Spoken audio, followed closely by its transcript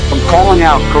calling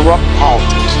out corrupt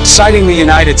politics, citing the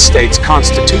United States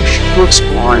Constitution to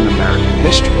exploring American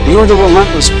history. You're the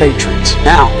Relentless Patriots.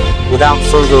 Now, without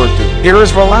further ado, here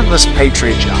is Relentless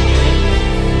Patriot John.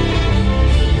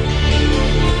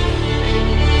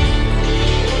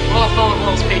 Hello, fellow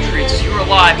Relentless Patriots. You are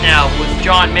live now with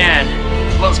John Mann,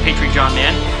 Relentless Patriot John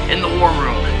Mann, in the War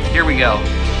Room. Here we go.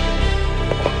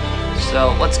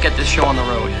 So let's get this show on the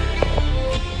road.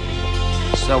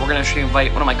 So we're going to actually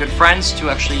invite one of my good friends to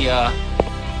actually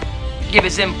give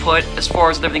his input as far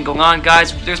as everything going on.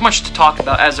 Guys, there's much to talk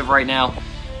about as of right now.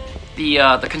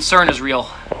 The concern is real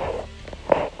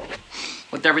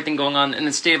with everything going on in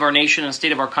the state of our nation and the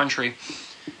state of our country.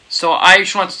 So I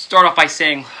just want to start off by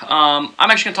saying I'm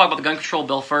actually going to talk about the gun control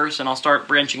bill first, and I'll start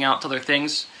branching out to other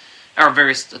things, or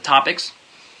various topics.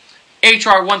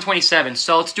 HR 127.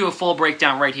 So let's do a full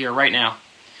breakdown right here, right now.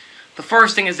 The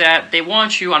first thing is that they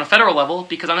want you on a federal level,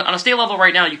 because on a state level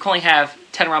right now, you can only have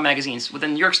 10-round magazines.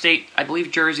 Within New York State, I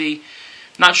believe Jersey,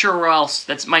 not sure where else,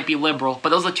 that might be liberal, but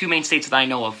those are the two main states that I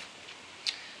know of.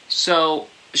 So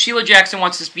Sheila Jackson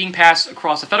wants this being passed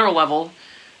across a federal level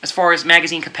as far as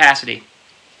magazine capacity.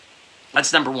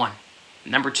 That's number one.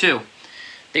 Number two,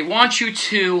 they want you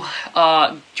to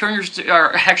have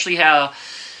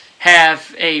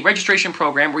a registration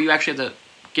program where you actually have to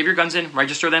give your guns in,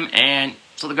 register them, and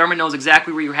so the government knows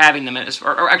exactly where you're having them,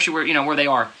 or actually where they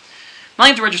are. Not only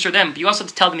have to register them, but you also have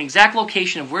to tell them the exact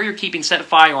location of where you're keeping said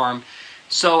firearm,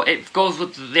 so it goes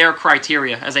with their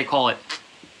criteria, as they call it.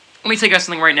 Let me tell you guys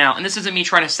something right now, and this isn't me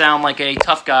trying to sound like a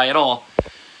tough guy at all.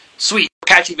 Sweet,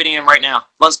 catchy Vinny in right now.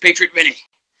 Loves Patriot Vinny.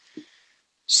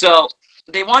 So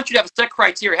they want you to have a set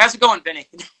criteria. How's it going, Vinny?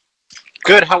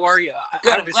 Good. How are you?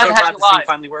 Good. I'm so glad this thing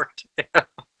finally worked.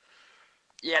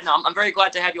 Yeah, no, I'm very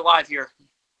glad to have you live here.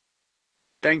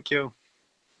 Thank you.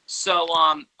 So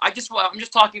I'm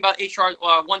just talking about HR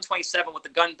 127 with the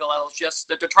gun bill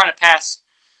that they're trying to pass.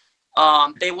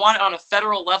 They want it on a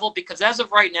federal level because as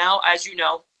of right now, as you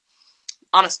know,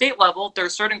 on a state level, there are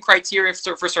certain criteria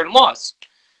for certain laws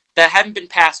that haven't been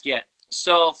passed yet.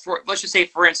 So let's just say,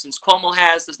 for instance, Cuomo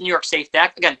has this New York Safe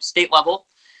Act, again, state level.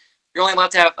 You're only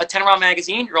allowed to have a 10-round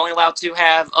magazine. You're only allowed to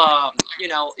have, you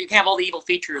can have all the evil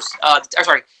features.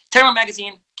 10-round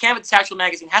magazine, can't have a detachable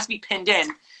magazine, has to be pinned in.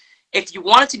 If you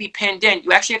want it to be pinned in,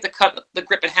 you actually have to cut the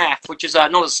grip in half, which is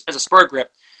known as a spur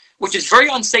grip, which is very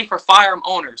unsafe for firearm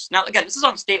owners. Now, again, this is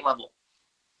on state level.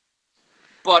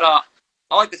 But I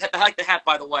like the hat,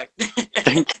 by the way.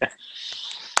 Thank you.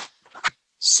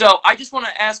 So I just want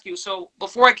to ask you, so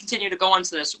before I continue to go on to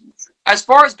this, as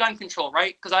far as gun control,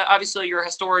 right? Because obviously you're a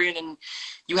historian and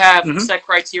you have set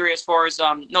criteria as far as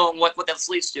knowing what that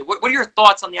leads to. What are your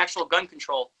thoughts on the actual gun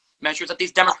control measures that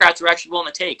these Democrats are actually willing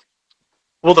to take?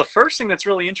 Well, the first thing that's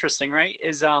really interesting, right,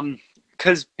 is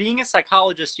because being a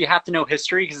psychologist, you have to know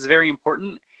history because it's very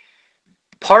important.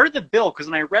 Part of the bill, because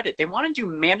when I read it, they want to do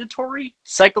mandatory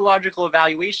psychological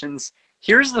evaluations.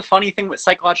 Here's the funny thing with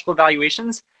psychological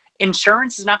evaluations.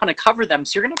 Insurance is not going to cover them,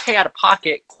 so you're going to pay out of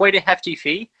pocket quite a hefty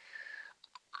fee.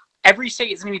 Every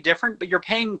state is going to be different, but you're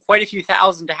paying quite a few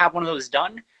thousand to have one of those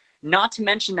done. Not to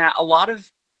mention that a lot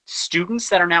of students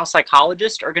that are now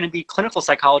psychologists are going to be clinical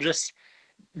psychologists.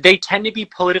 They tend to be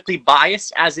politically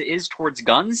biased as it is towards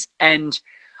guns. And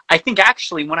I think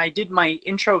actually when I did my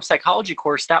intro psychology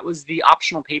course, that was the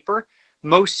optional paper.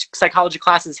 Most psychology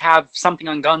classes have something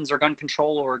on guns or gun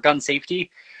control or gun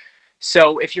safety.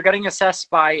 So if you're getting assessed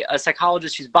by a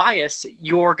psychologist who's biased,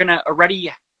 you're going to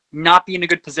already not be in a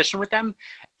good position with them.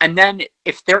 And then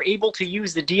if they're able to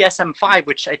use the DSM-5,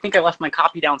 which I think I left my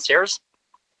copy downstairs,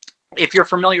 if you're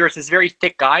familiar with this very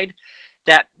thick guide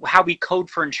that how we code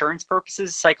for insurance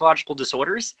purposes, psychological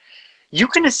disorders, you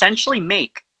can essentially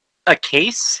make a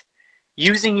case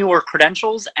using your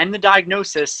credentials and the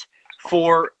diagnosis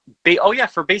for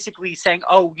basically saying,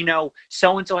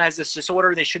 so-and-so has this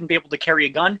disorder, they shouldn't be able to carry a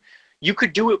gun. You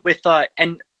could do it with,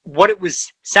 and what it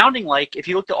was sounding like, if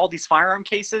you looked at all these firearm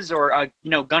cases or,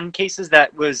 gun cases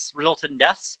that resulted in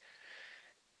deaths,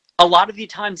 a lot of the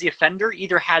times the offender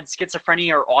either had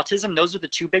schizophrenia or autism. Those are the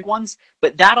two big ones,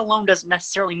 but that alone doesn't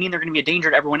necessarily mean they're going to be a danger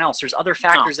to everyone else. There's other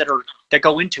factors that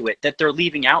go into it that they're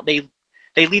leaving out. They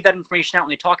leave that information out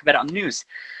when they talk about it on the news.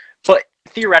 But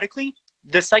theoretically,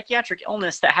 the psychiatric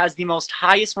illness that has the most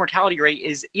highest mortality rate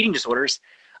is eating disorders.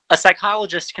 A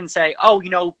psychologist can say,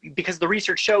 because the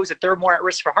research shows that they're more at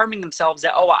risk for harming themselves,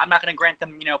 that, I'm not going to grant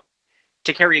them,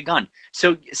 to carry a gun.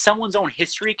 So someone's own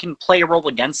history can play a role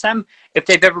against them. If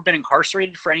they've ever been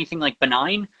incarcerated for anything like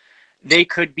benign, they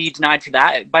could be denied for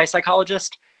that by a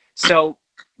psychologist. So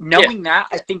knowing that,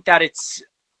 I think that it's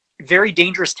very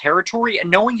dangerous territory. And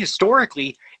knowing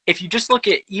historically, if you just look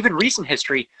at even recent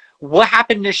history, what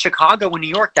happened in Chicago and New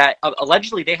York that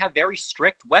allegedly they have very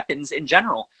strict weapons in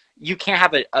general. You can't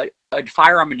have a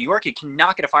firearm in New York. You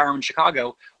cannot get a firearm in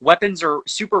Chicago. Weapons are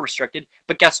super restricted,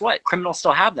 but guess what? Criminals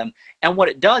still have them. And what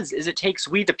it does is it takes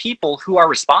we, the people who are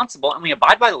responsible and we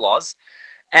abide by the laws,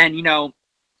 and, you know,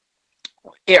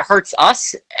 it hurts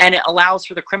us and it allows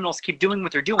for the criminals to keep doing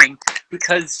what they're doing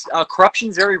because corruption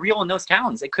is very real in those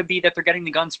towns. It could be that they're getting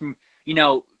the guns from, you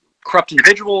know, corrupt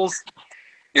individuals.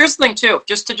 Here's the thing too,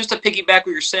 just to piggyback what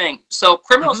you're saying. So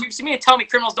criminals, you mean to tell me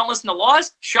criminals don't listen to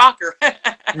laws? Shocker.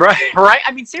 Right.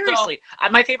 I mean, seriously. So,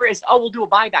 my favorite is, we'll do a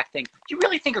buyback thing. Do you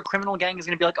really think a criminal gang is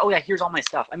going to be like, oh yeah, here's all my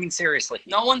stuff? I mean, seriously.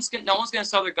 No one's gonna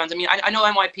sell their guns. I mean, I know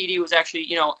NYPD was actually,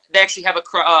 you know, they actually have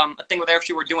a thing where they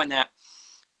actually were doing that.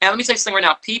 And let me say something right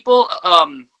now. People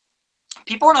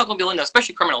are not going to be willing to,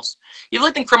 especially criminals. You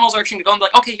really think criminals are actually going to go and be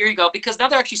like, okay, here you go, because now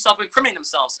they're actually self-incriminating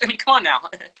themselves. I mean, come on now.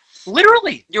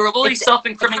 Literally. You're literally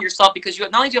self-incriminating yourself because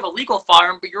not only do you have a legal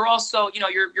firearm, but you're also, you know,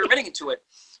 you're admitting into it.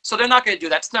 So they're not going to do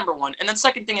that. That's number one. And then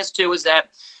second thing is that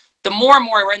the more and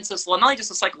more I read into this law, not only just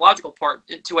the psychological part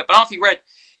to it, but I don't know if you read,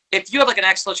 if you have like an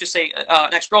ex, let's just say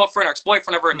an ex-girlfriend or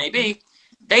ex-boyfriend, whatever it may be,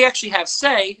 they actually have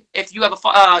say if you have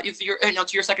if you're, you know,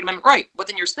 to your Second Amendment right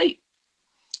within your state.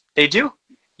 They do.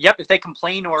 Yep. If they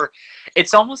complain, or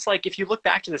it's almost like if you look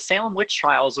back to the Salem witch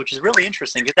trials, which is really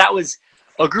interesting because that was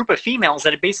a group of females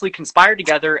that had basically conspired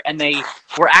together and they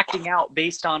were acting out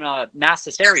based on a mass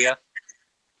hysteria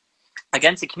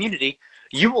against the community.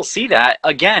 You will see that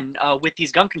again with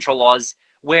these gun control laws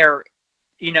where,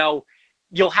 you know,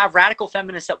 you'll have radical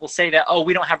feminists that will say that, oh,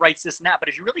 we don't have rights, this and that. But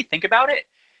if you really think about it,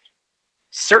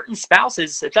 certain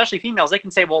spouses, especially females, they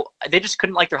can say, well, they just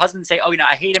couldn't like their husband say, oh, you know,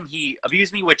 I hate him, he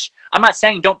abused me, which I'm not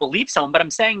saying don't believe someone, but I'm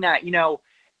saying that, you know,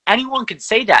 anyone could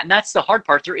say that. And that's the hard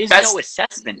part. There is no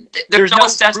assessment. There's no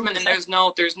assessment, and there's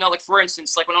no, like, for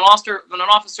instance, like when an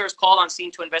officer is called on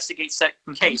scene to investigate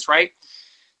case, right?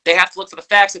 They have to look for the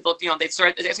facts. They look, you know, they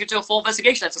do a full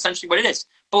investigation. That's essentially what it is.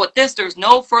 But with this, there's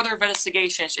no further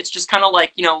investigation. It's just kind of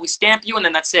like, you know, we stamp you and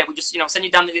then that's it. We just, you know, send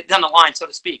you down the line, so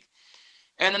to speak.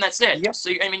 And then that's it. Yep. So,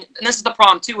 I mean, and this is the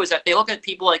problem too, is that they look at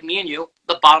people like me and you,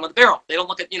 the bottom of the barrel. They don't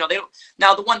look at, you know, they don't.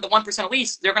 Now the 1% at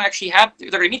least, they're going to actually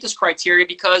they're going to meet this criteria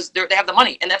because they have the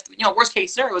money. And if, you know, worst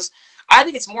case scenario is, I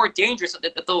think it's more dangerous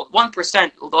that the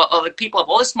 1% of the people of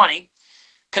all this money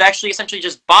could actually essentially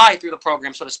just buy through the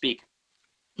program, so to speak.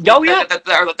 Oh yeah.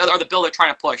 Or the bill they're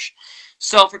trying to push.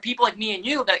 So for people like me and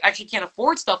you that actually can't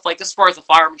afford stuff like this, as far as the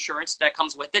firearm insurance that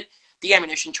comes with it, the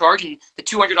ammunition charge and the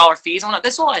 $200 fees,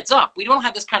 this all adds up. We don't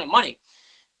have this kind of money.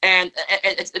 And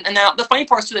now the funny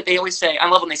part is too that they always say, I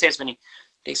love when they say this, Vinny.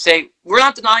 They say, we're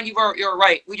not denying you your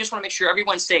right. We just want to make sure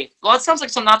everyone's safe. Well, it sounds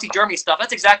like some Nazi Germany stuff.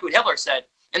 That's exactly what Hitler said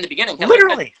in the beginning.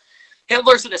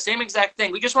 Hitler said the same exact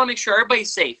thing. We just want to make sure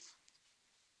everybody's safe.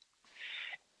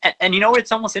 And you know,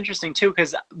 it's almost interesting too,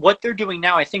 because what they're doing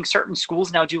now, I think certain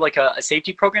schools now do like a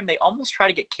safety program. They almost try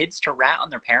to get kids to rat on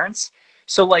their parents.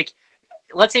 So like,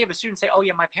 let's say you have a student say, oh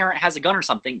yeah, my parent has a gun or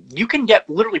something. You can get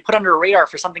literally put under a radar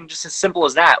for something just as simple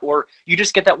as that. Or you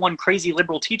just get that one crazy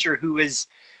liberal teacher who is,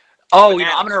 oh, you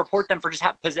know, I'm going to report them for just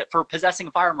for possessing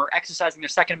a firearm or exercising their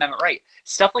Second Amendment right.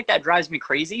 Stuff like that drives me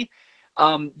crazy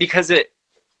because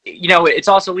you know, it's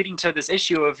also leading to this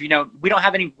issue of, you know, we don't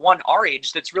have anyone our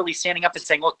age that's really standing up and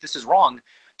saying, look, this is wrong.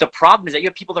 The problem is that you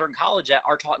have people that are in college that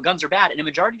are taught guns are bad. And a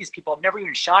majority of these people have never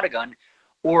even shot a gun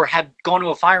or have gone to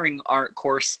a firing art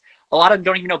course. A lot of them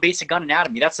don't even know basic gun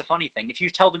anatomy. That's the funny thing. If you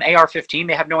tell them AR-15,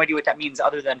 they have no idea what that means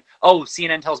other than, oh,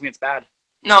 CNN tells me it's bad.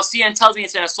 No, CNN tells me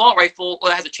it's an assault rifle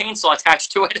that has a chainsaw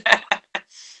attached to it.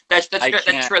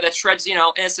 that shreds, you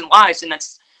know, innocent lives. And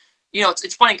that's, you know,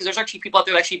 it's funny because there's actually people out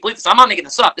there that actually believe this. I'm not making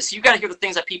this up. You got to hear the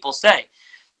things that people say.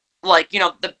 Like, you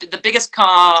know, the biggest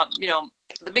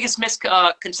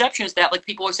misconception is that, like,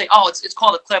 people always say, oh, it's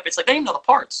called a clip. It's like they don't even know the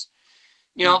parts.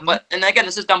 You know, but, and again,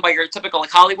 this is done by your typical,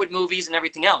 like, Hollywood movies and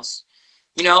everything else.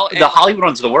 You know? The Hollywood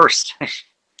one's the worst.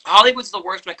 Hollywood's the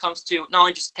worst when it comes to not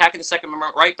only just attacking the Second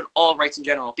Amendment right, but all rights in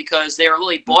general, because they are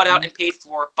really bought out and paid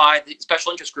for by the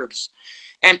special interest groups.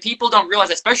 And people don't realize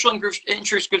that special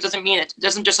interest groups doesn't mean it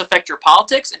doesn't just affect your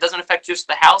politics. It doesn't affect just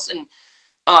the House and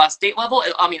state level.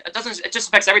 It just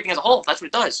affects everything as a whole. That's what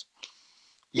it does.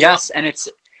 Yes, and it's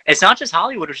not just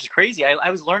Hollywood, which is crazy. I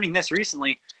was learning this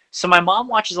recently. So my mom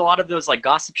watches a lot of those like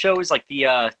gossip shows, like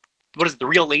the the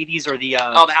Real Ladies or the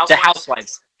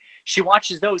Housewives. She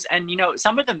watches those, and you know,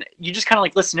 some of them you just kind of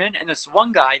like listen in. And this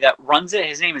one guy that runs it,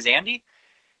 his name is Andy.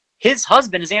 His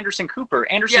husband is Anderson Cooper.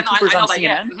 Cooper's on CNN.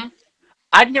 Yeah. Mm-hmm.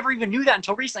 I never even knew that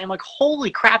until recently. I'm like,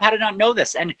 holy crap, how did I not know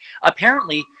this? And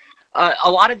apparently, a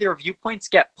lot of their viewpoints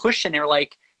get pushed, and they're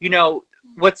like, you know,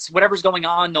 whatever's going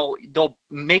on, they'll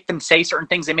make them say certain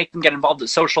things. They make them get involved with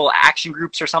social action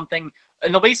groups or something.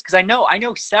 And they'll basically, because I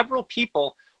know several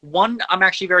people. One I'm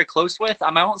actually very close with.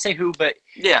 I won't say who, but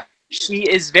Yeah. she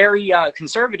is very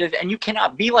conservative, and you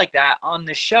cannot be like that on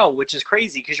this show, which is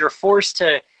crazy because you're forced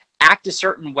to act a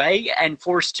certain way and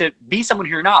forced to be someone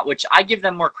who you're not, which I give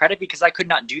them more credit because I could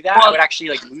not do that. Well, I would actually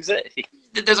like lose it.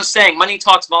 There's a saying, money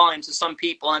talks volumes to some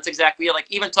people, and that's exactly it. Like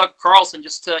even Tucker Carlson,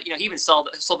 just to, he even sold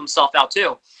himself out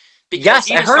too. Because Yes,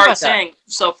 he I even heard started about that. saying,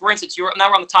 so for instance, now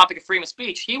we're on the topic of freedom of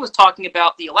speech. He was talking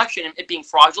about the election and it being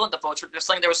fraudulent, the votes, there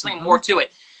was something more to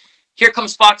it. Here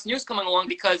comes Fox News coming along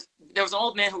because there was an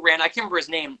old man who ran, I can't remember his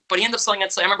name, but he ended up selling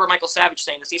it. I remember Michael Savage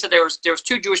saying this. He said there was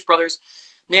two Jewish brothers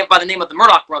named by the name of the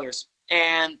Murdoch brothers.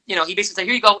 And, he basically said,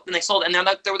 here you go. And they sold it. And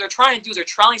what they're trying to do is they're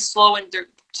trying slow, and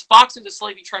Fox News is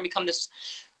slowly trying to become this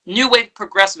new wave of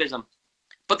progressivism.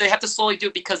 But they have to slowly do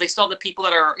it because they still have the people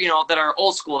that are, that are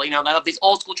old school, that have these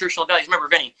old school traditional values. Remember,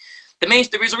 Vinny,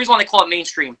 there's a reason why they call it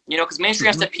mainstream, because mainstream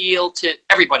has to appeal to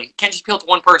everybody. It can't just appeal to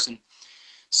one person.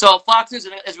 So Fox News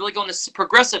is really going this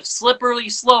progressive, slippery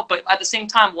slope, but at the same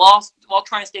time, while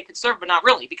trying to stay conservative, but not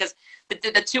really, because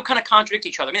the two kind of contradict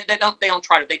each other. I mean, they don't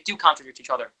try to. They do contradict each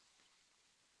other.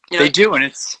 They do, and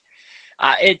it's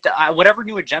whatever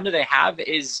new agenda they have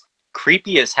is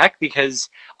creepy as heck because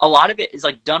a lot of it is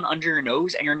like done under your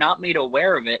nose, and you're not made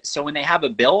aware of it. So when they have a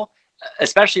bill,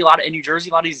 especially in New Jersey,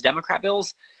 a lot of these Democrat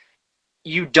bills,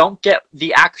 you don't get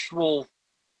the actual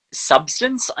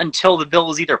substance until the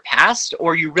bill is either passed,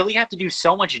 or you really have to do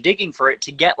so much digging for it to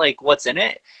get like what's in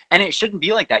it, and it shouldn't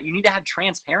be like that. You need to have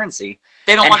transparency.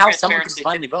 They don't and want how transparency.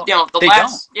 Someone can finally vote.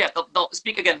 They'll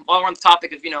speak again while we're on the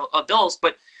topic of bills,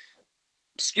 but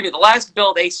the last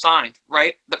bill they signed,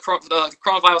 right, the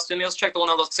coronavirus stimulus check, the one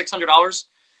of those $600,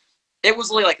 it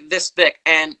was literally like this thick,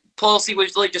 and Pelosi was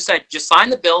literally just said, just sign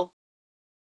the bill.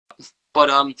 But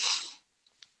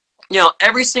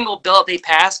every single bill that they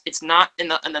pass, it's not in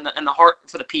the heart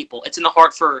for the people. It's in the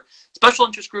heart for special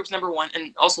interest groups, number one,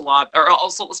 and also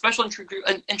special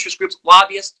interest groups,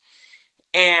 lobbyists,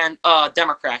 and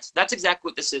Democrats. That's exactly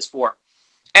what this is for,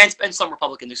 and some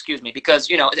Republicans, excuse me, because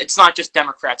it's not just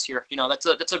Democrats here.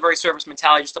 That's a very service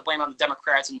mentality just to blame on the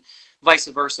Democrats and vice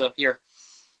versa here.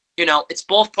 It's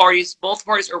both parties. Both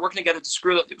parties are working together to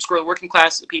screw the working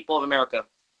class people of America,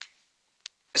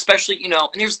 especially and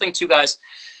here's the thing too, guys.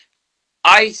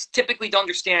 I typically don't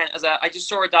understand, I just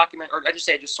saw a document, or I just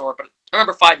saw it, but I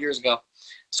remember 5 years ago, I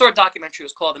saw a documentary. It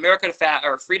was called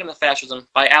Freedom to Fascism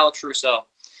by Alex Russo.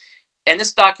 And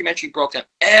this documentary broke down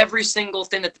every single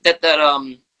thing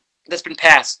that's been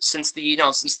passed since the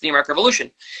American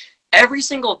Revolution. Every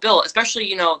single bill, especially,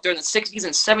 during the 60s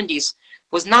and 70s,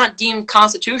 was not deemed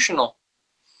constitutional.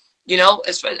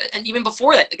 And even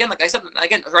before that, again, like I said,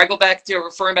 I go back to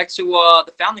referring back to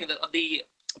the founding of the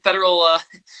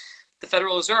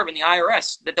Federal Reserve and the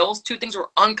IRS, that those two things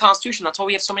were unconstitutional. That's why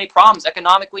we have so many problems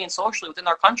economically and socially within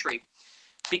our country.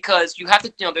 Because you have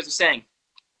to, there's a saying,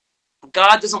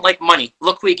 God doesn't like money.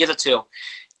 Look who he gives it to.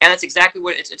 And that's exactly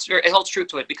what it holds true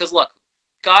to it. Because look,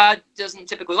 God doesn't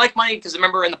typically like money, because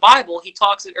remember in the Bible, it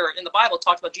talks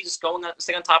about Jesus going to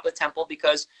stay on top of the temple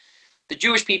because the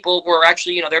Jewish people were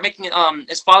actually, they're making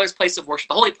his father's place of worship,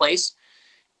 the holy place,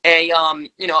 a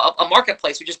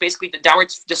marketplace, which is basically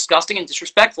downright disgusting and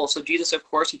disrespectful. So Jesus, of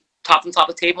course, he topped on top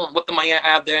of the table and whipped the money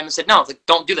out of there and said, no,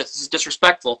 don't do this. This is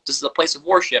disrespectful. This is a place of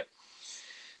worship.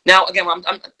 Now, again,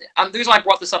 the reason why I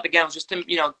brought this up again was just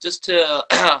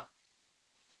to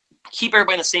keep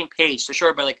everybody on the same page, to show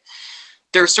everybody, like,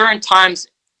 there are certain times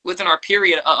within our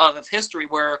period of history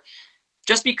where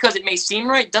just because it may seem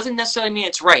right doesn't necessarily mean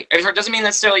it's right. It doesn't mean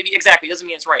it's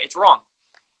right. It's wrong.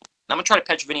 I'm going to try to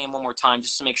patch Vinny in one more time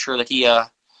just to make sure that he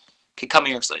can come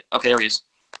here. Okay, there he is.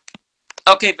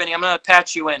 Okay, Vinny, I'm going to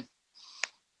patch you in.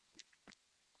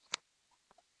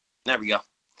 There we go.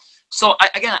 So,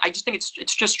 I just think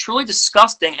it's just truly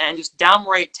disgusting and just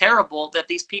downright terrible that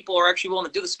these people are actually willing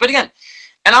to do this. But again,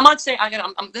 and I'm not saying,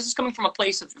 this is coming from a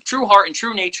place of true heart and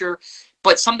true nature,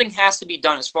 but something has to be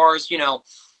done as far as,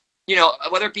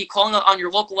 whether it be calling on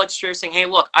your local legislator saying, hey,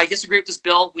 look, I disagree with this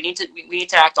bill. We need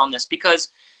to act on this, because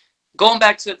going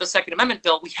back to the Second Amendment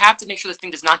bill, we have to make sure this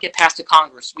thing does not get passed to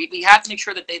Congress. We have to make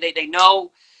sure that they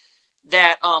know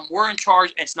that we're in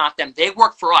charge and it's not them. They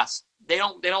work for us. They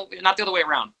don't, not the other way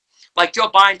around. Like Joe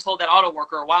Biden told that auto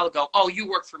worker a while ago, oh, you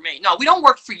work for me. No, we don't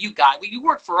work for you, guy. You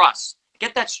work for us.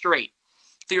 Get that straight.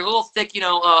 For your little thick,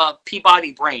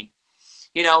 Peabody brain.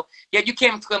 Yeah, you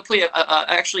can't complete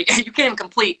you can't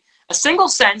complete a single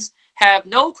sentence, have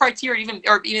no criteria,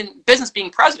 even business being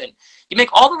president. You make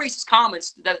all the racist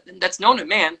comments that's known to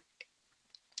man,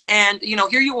 And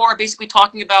here you are basically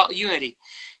talking about unity.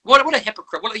 What a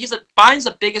hypocrite! Biden's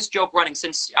the biggest joke running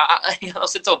since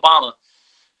since Obama,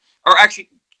 or actually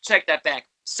take that back,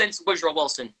 since Woodrow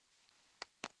Wilson.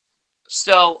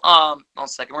 So 1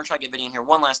 second, we're gonna try to get Vinny in here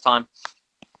one last time.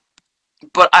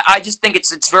 But I just think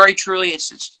it's very truly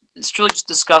it's truly just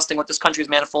disgusting what this country is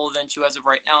manifolded into as of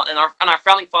right now, and our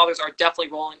founding fathers are indefinitely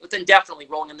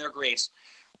rolling in their graves,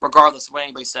 regardless of what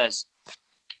anybody says.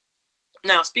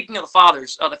 Now, speaking of the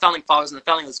fathers, the founding fathers and the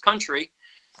founding of this country.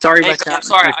 Sorry about that. I'm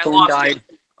sorry, my I phone lost died.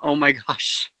 you. Oh my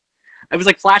gosh. I was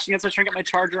like flashing as I was trying to get my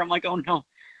charger. I'm like, oh no.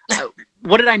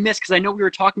 What did I miss? Because I know we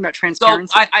were talking about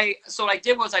transparency. So what I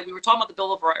did was we were talking about the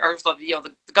bill of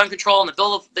the gun control and the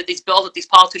bill of these bills that these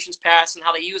politicians pass and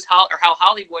how they use how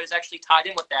Hollywood is actually tied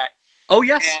in with that. Oh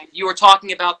yes. And you were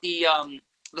talking about the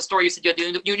story. You said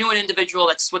you knew an individual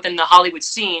that's within the Hollywood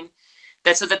scene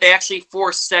that said that they actually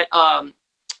set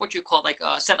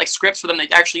scripts for them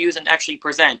to actually use and actually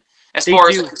present as far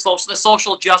as the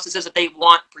social justices that they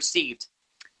want perceived.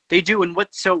 They do, and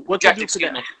what they do for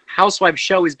the Housewives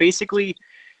show is basically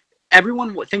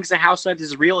everyone thinks the Housewives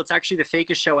is real. It's actually the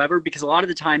fakest show ever because a lot of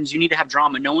the times you need to have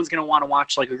drama. No one's going to want to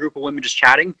watch like a group of women just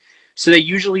chatting, so they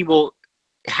usually will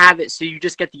have it so you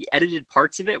just get the edited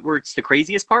parts of it where it's the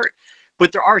craziest part.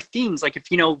 But there are themes, like if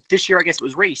this year I guess it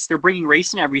was race. They're bringing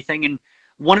race and everything, and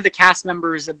one of the cast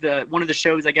members of one of the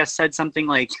shows I guess said something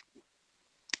like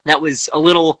that was a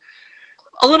little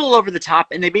over the top,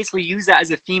 and they basically use that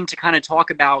as a theme to kind of talk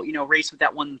about race with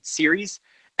that one series,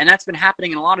 and that's been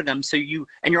happening in a lot of them. So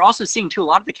you're also seeing too a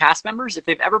lot of the cast members, if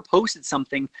they've ever posted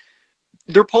something,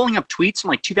 they're pulling up tweets from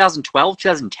like 2012,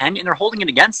 2010, and they're holding it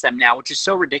against them now, which is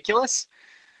so ridiculous.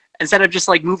 Instead of just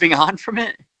like moving on from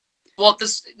it. Well,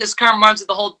 this kind of reminds me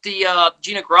of the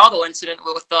Gina Geraldo incident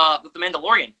with the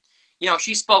Mandalorian.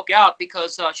 She spoke out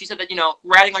because she said that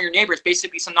ratting on your neighbor is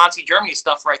basically some Nazi Germany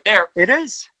stuff right there. It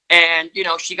is. And,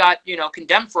 she got,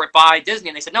 condemned for it by Disney,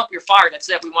 and they said, nope, you're fired. That's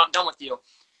it. We want done with you.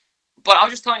 But I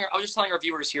was just telling our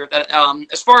viewers here that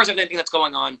as far as everything that's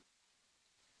going on,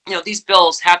 these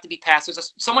bills have to be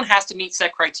passed. Someone has to meet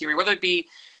set criteria, whether it be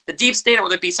the deep state or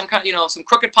whether it be some kind of, some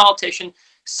crooked politician.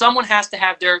 Someone has to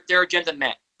have their agenda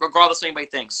met, regardless of what anybody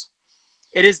thinks.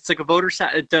 It is. It's like a voter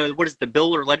the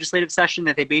bill or legislative session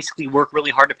that they basically work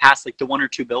really hard to pass like the one or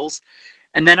two bills.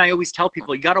 And then I always tell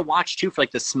people, you got to watch too for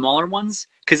like the smaller ones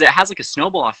because it has like a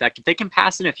snowball effect. If they can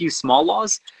pass in a few small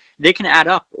laws, they can add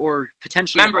up or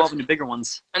potentially evolve into bigger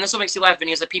ones. And this what makes you laugh,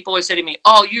 Vinny, is that people always say to me,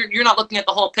 oh, you're not looking at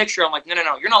the whole picture. I'm like, no,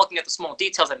 you're not looking at the small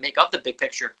details that make up the big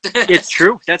picture. It's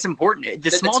true. That's important.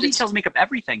 The small details make up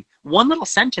everything. One little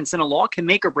sentence in a law can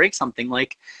make or break something.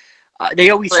 Like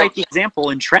they always cite the example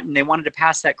in Trenton. They wanted to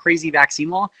pass that crazy vaccine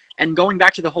law. And going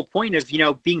back to the whole point of,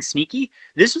 being sneaky,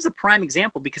 this was a prime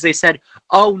example because they said,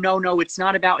 oh, no, it's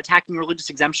not about attacking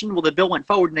religious exemption. Well, the bill went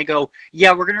forward and they go,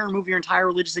 yeah, we're going to remove your entire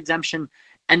religious exemption.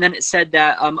 And then it said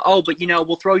that,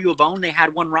 we'll throw you a bone. They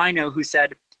had one Rhino who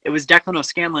said it was Declan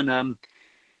O'Scanlan.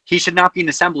 He should not be in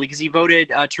assembly because he voted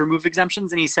to remove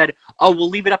exemptions. And he said, oh, we'll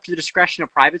leave it up to the discretion of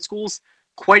private schools.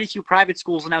 Quite a few private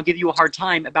schools will now give you a hard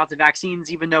time about the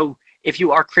vaccines, even though if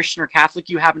you are Christian or Catholic,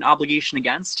 you have an obligation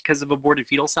against because of aborted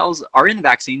fetal cells are in the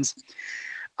vaccines.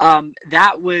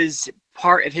 That was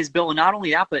part of his bill. And not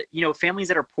only that, but, families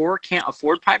that are poor can't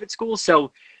afford private schools.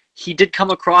 So he did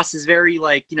come across as very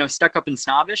stuck up and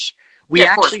snobbish. We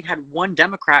actually had one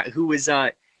Democrat who was,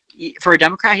 for a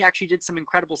Democrat, he actually did some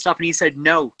incredible stuff. And he said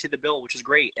no to the bill, which is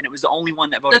great. And it was the only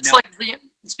one that voted no.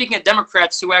 Speaking of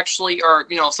Democrats who actually are,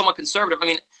 somewhat conservative, I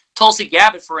mean, Tulsi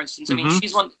Gabbard, for instance, I mean,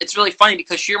 she's one. It's really funny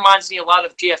because she reminds me a lot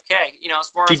of JFK. As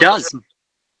far as she does.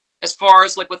 As far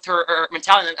as with her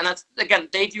mentality, and that's again,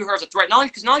 they view her as a threat. Not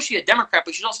only is she a Democrat,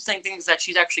 but she's also saying things that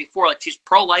she's actually for. Like she's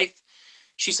pro-life.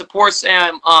 She supports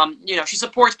she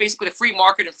supports basically the free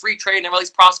market and free trade and all these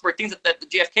prosperous things that the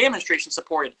JFK administration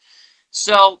supported.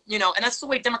 So, and that's the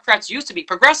way Democrats used to be.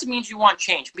 Progressive means you want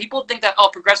change. People think that,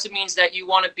 progressive means that you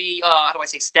want to be,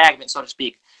 stagnant, so to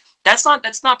speak. That's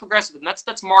not progressivism.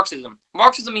 That's Marxism.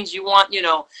 Marxism means you want,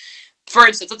 for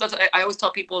instance, I always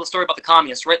tell people the story about the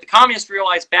communists, right? The communists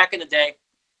realized back in the day,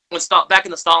 back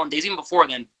in the Stalin days, even before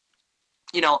then,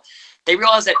 they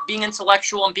realized that being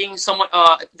intellectual and being somewhat,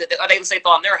 they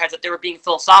thought in their heads that they were being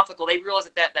philosophical. They realized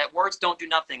that words don't do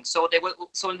nothing. So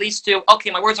it leads to, okay,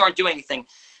 my words aren't doing anything.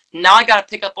 Now I got to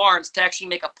pick up arms to actually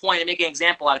make a point and make an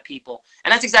example out of people.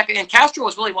 And that's exactly, and Castro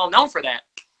was really well known for that.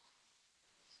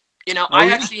 I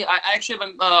actually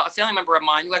have a family member of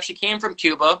mine who actually came from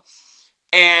Cuba.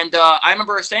 And I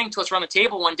remember her saying to us around the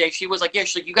table one day, she was like, yeah,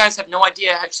 she's like, you guys have no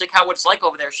idea how it's like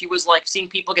over there. She was like seeing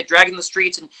people get dragged in the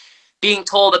streets and being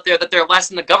told that they're less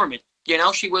than the government. You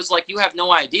know, she was like, you have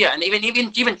no idea. And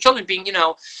even children being, you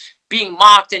know, being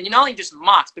mocked, and not only just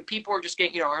mocked, but people are just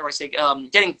getting, you know, how do I say,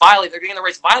 getting violated. They're getting their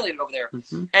rights violated over there.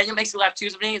 Mm-hmm. And it makes me laugh too.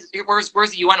 Where's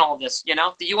the UN all of this? You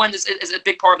know, the UN is a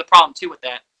big part of the problem too with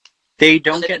that. They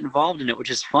don't get involved in it, which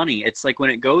is funny. It's like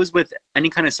when it goes with any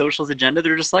kind of socialist agenda,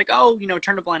 they're just like, oh, you know,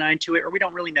 turn a blind eye to it, or we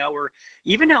don't really know. Or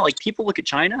even now, like people look at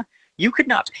China, you could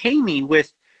not pay me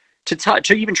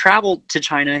to even travel to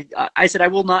China. I said I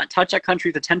will not touch that country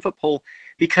with a 10-foot pole,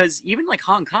 because even like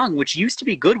Hong Kong, which used to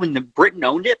be good when the Britain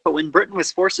owned it, but when Britain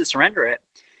was forced to surrender it,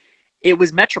 it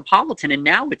was metropolitan, and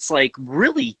now it's like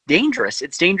really dangerous.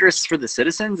 It's dangerous for the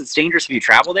citizens. It's dangerous if you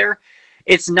travel there.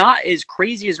 It's not as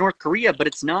crazy as North Korea, but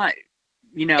it's not,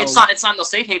 you know, it's not no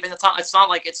safe haven. It's not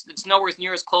like it's nowhere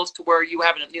near as close to where you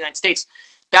have it in the United States.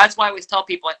 That's why I always tell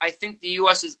people, I think the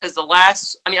U.S. is the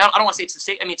last. I mean, I don't want to say it's the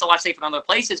safe. I mean, it's a lot safer than other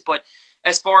places, but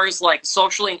as far as like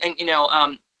socially and you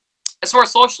know, as far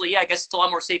as socially, yeah, I guess it's a lot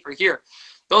more safer here.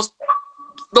 Those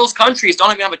countries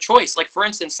don't even have a choice. Like for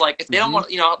instance, like if they don't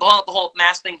want, you know, the whole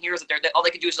mask thing here is that all they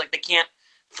can do is like they can't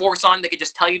force on. They could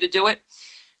just tell you to do it.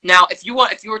 Now, if you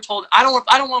were told, I don't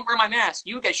want to wear my mask,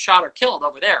 you get shot or killed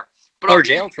over there. But or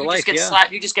jailed for life.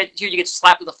 Slapped, you get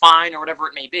slapped with a fine or whatever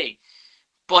it may be.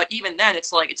 But even then,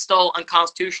 it's like it's still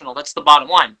unconstitutional. That's the bottom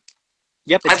line.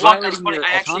 Yep, it's violating your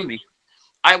autonomy.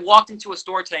 I walked into a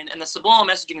store today, and the subliminal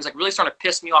messaging is like really starting to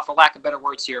piss me off, for lack of better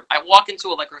words here. I walk into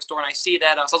a liquor store, and I see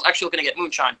that so I was actually looking to get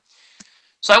moonshine.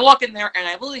 So I walk in there, and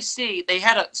I literally see they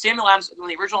had Samuel Adams,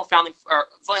 one of the original founders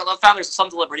of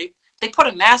Sons of Liberty. They put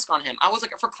a mask on him. I was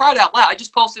like, for crying out loud. I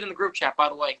just posted in the group chat, by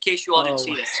the way, in case you all didn't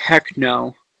see this. Heck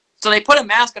no. So they put a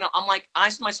mask on him. I'm like, I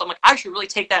said to myself, I should really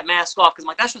take that mask off, because I'm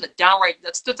like, that's just a downright,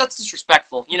 that's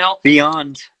disrespectful, you know?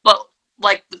 Beyond. But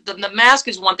like the mask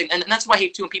is one thing, and that's why I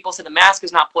hate too when people say the mask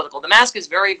is not political. The mask is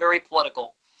very, very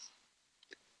political.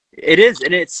 It is,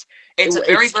 and it's a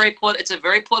very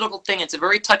political thing. It's a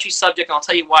very touchy subject, and I'll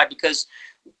tell you why. Because,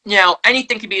 you know,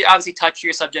 anything can be obviously touchy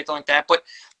or subject like that, but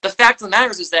the fact of the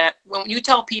matter is that when you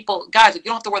tell people, guys, like, you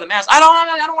don't have to wear the mask, I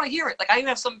don't want to hear it. Like, I even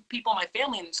have some people in my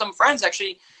family and some friends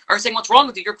actually are saying, "What's wrong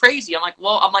with you? You're crazy." I'm like,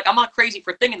 I'm not crazy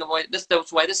for thinking this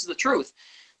way. This is the truth.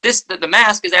 The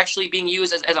mask is actually being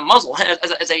used as a muzzle,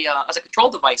 as a control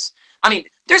device. I mean,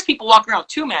 there's people walking around with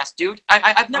 2 masks, dude.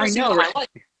 I've never seen it in my life.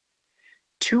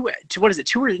 What is it?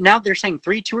 2 or now they're saying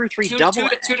 3, 2 or 3 double.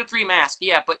 2 to 3 masks,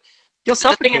 yeah, but you'll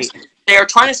suffocate. The thing is, they are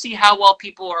trying to see how well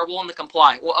people are willing to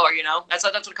comply. Well, you know, that's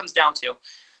what it comes down to.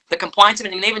 The compliance,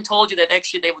 and they even told you that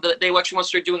actually they actually want to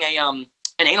start doing an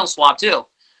anal swab too.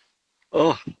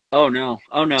 Oh no.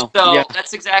 So yeah.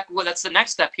 that's exactly that's the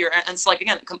next step here. And it's like,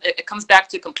 again, it comes back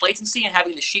to complacency and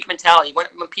having the sheep mentality.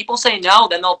 When people say no,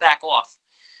 then they'll back off.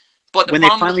 But when they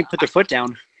finally put their foot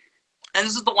down. And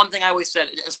this is the one thing I always said,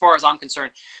 as far as I'm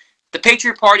concerned. The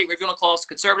Patriot Party, we're going to call us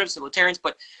conservatives, libertarians,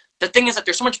 but the thing is that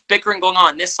there's so much bickering going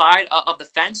on this side of the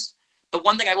fence. The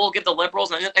one thing I will give the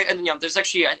liberals, and you know, there's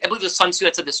actually, I believe there's Sun Tzu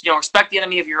that said this, you know, respect the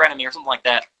enemy of your enemy, or something like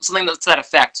that. Something that's to that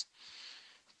effect.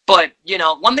 But, you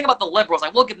know, one thing about the liberals, I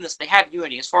will give them this, they have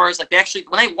unity. As far as, like, they actually,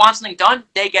 when they want something done,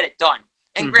 they get it done.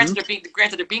 And granted,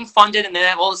 they're being funded, and they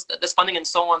have all this funding and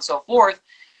so on and so forth.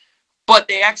 But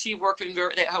they actually work in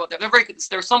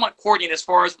they're somewhat coordinated as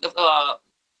far as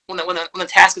when the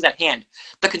task is at hand.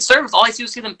 The conservatives, all I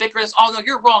see them bicker is, oh no,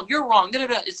 you're wrong.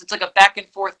 It's like a back and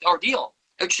forth ordeal.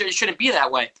 It shouldn't be that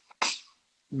way.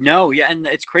 No, yeah, and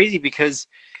it's crazy because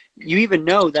you even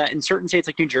know that in certain states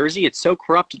like New Jersey, it's so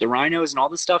corrupt, the rhinos and all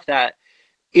this stuff, that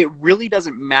it really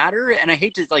doesn't matter. And I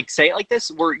hate to like say it like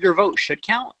this, where your vote should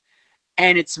count,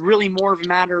 and it's really more of a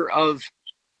matter of,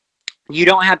 you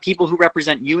don't have people who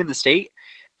represent you in the state,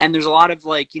 and there's a lot of,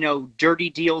 like, you know, dirty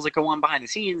deals that go on behind the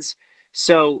scenes.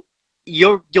 So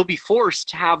you'll be forced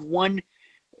to have one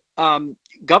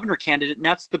governor candidate, and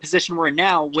that's the position we're in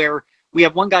now, where we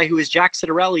have one guy who is Jack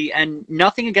Citarelli, and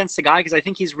nothing against the guy, because I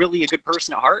think he's really a good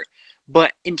person at heart.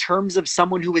 But in terms of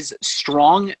someone who is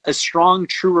a strong,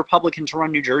 true Republican to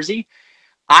run New Jersey,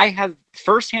 I have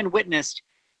firsthand witnessed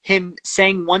him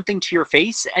saying one thing to your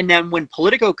face, and then when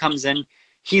Politico comes in,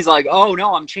 he's like, oh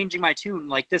no, I'm changing my tune,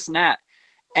 like this and that.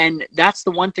 And that's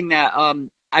the one thing that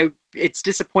it's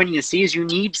disappointing to see, is you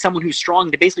need someone who's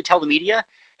strong to basically tell the media,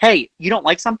 hey, you don't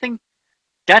like something?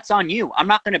 That's on you. I'm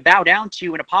not going to bow down to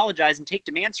you and apologize and take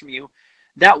demands from you.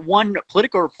 That one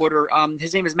Politico reporter,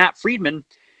 his name is Matt Friedman.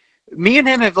 Me and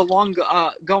him have a long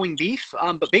going beef,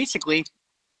 but basically,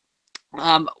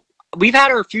 we've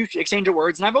had our few exchange of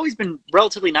words, and I've always been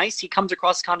relatively nice. He comes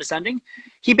across condescending.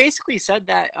 He basically said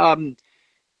that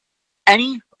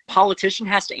any politician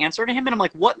has to answer to him, and I'm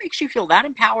like, what makes you feel that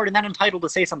empowered and that entitled to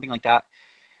say something like that?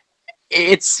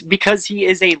 It's because he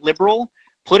is a liberal,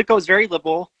 Politico is very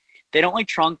liberal. They don't like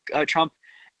Trump.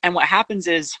 And what happens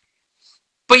is,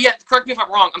 But yet, correct me if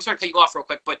I'm wrong. I'm sorry to cut you off real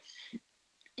quick, but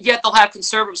yet they'll have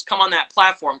conservatives come on that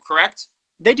platform, correct?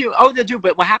 they do. Oh, they do.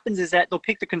 But what happens is that they'll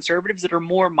pick the conservatives that are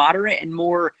more moderate and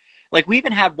more like, we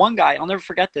even had one guy, I'll never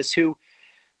forget this, who,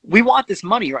 we want this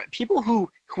money, right? People who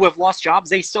have lost jobs,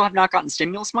 they still have not gotten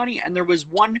stimulus money. And there was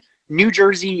one New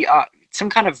Jersey, some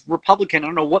kind of Republican, I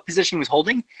don't know what position he was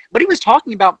holding, but he was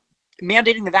talking about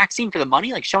mandating the vaccine for the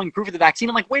money, like showing proof of the vaccine.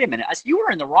 I'm like, wait a minute, you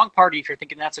are in the wrong party if you're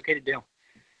thinking that's okay to do.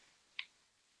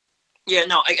 Yeah,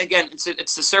 no. Again,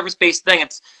 it's a service-based thing.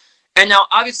 And now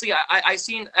obviously I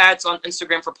seen ads on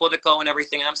Instagram for Politico and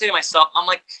everything, and I'm saying to myself, I'm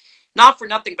like, not for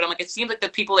nothing, but I'm like, it seems like the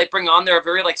people they bring on there are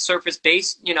very like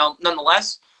surface-based,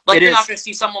 nonetheless. Like you're not going to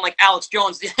see someone like Alex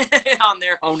Jones on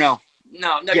there. Oh no.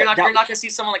 No, you're not going to see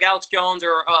someone like Alex Jones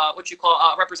or what you call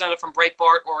a representative from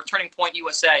Breitbart or Turning Point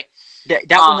USA. That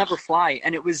will never fly.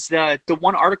 And it was the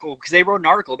one article, because they wrote an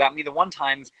article about me the one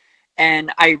time,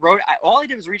 and all I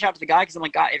did was reach out to the guy, because I'm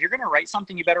like, God, if you're going to write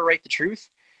something, you better write the truth,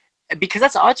 because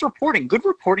that's reporting. Good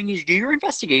reporting is you do your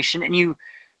investigation and you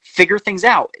figure things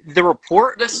out. The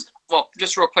report. Just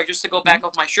real quick, just to go back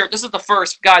off my shirt. This is the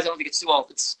first, guys. I don't think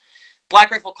it's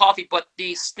Black Rifle Coffee, but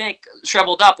the snake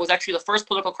shriveled up was actually the first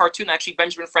political cartoon actually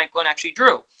Benjamin Franklin actually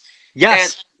drew.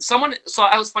 Yes. And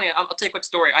I was funny. I'll tell you a quick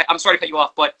story. I'm sorry to cut you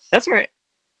off, but that's right.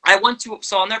 I'll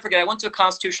never forget. I went to a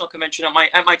constitutional convention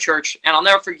at my church, and I'll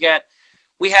never forget.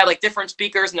 We had like different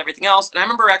speakers and everything else, and I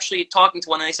remember actually talking to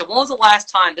one, and they said, "When was the last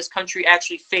time this country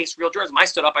actually faced real journalism?" I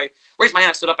stood up. I raised my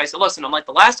hand. I stood up. I said, "Listen, I'm like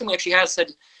the last time we actually had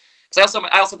said." Because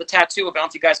I also have the tattoo. I don't know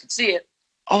if you guys could see it.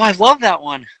 Oh, I love that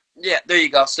one. Yeah, there you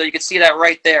go. So you can see that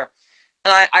right there.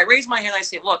 And I raised my hand. I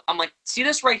say, look, I'm like, see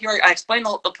this right here? I explained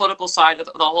the political side of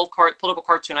the whole political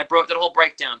cartoon. I did a whole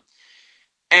breakdown.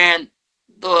 And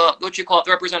the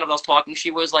representative I was talking,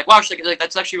 she was like, wow,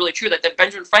 that's actually really true. That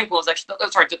Benjamin Franklin was actually,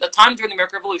 the time during the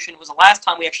American Revolution was the last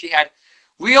time we actually had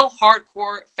real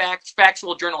hardcore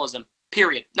factual journalism,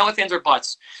 period. No ifs, ands, or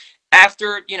buts.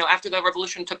 After the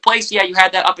revolution took place, yeah, you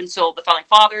had that up until the Founding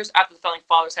Fathers. After the Founding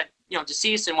Fathers had,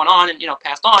 deceased and went on and,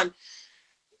 passed on,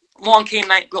 long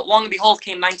and behold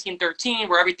came 1913,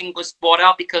 where everything was bought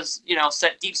out because,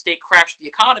 deep state crashed the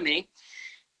economy.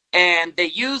 And they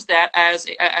used that as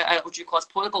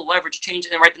political leverage, change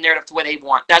and write the narrative to what they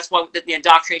want. That's why the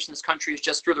indoctrination in this country is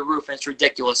just through the roof, and it's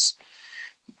ridiculous.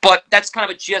 But that's kind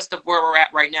of a gist of where we're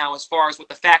at right now as far as with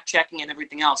the fact checking and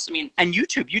everything else. I mean, and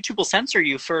YouTube will censor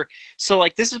you so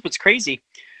like, this is what's crazy.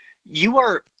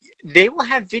 They will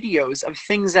have videos of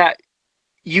things that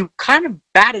you kind of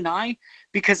bat an eye,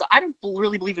 because I don't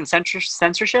really believe in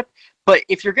censorship. But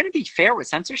if you're going to be fair with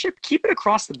censorship, keep it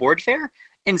across the board fair.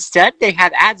 Instead, they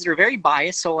have ads that are very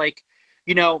biased. So like,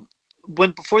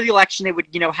 when before the election, they would,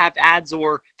 have ads,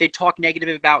 or they talk negative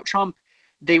about Trump.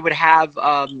 They would have,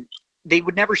 they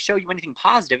would never show you anything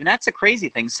positive. And that's a crazy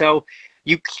thing. So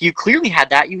you clearly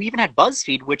had that. You even had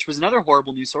BuzzFeed, which was another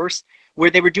horrible news source, where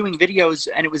they were doing videos,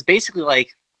 and it was basically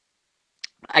like,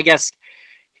 I guess,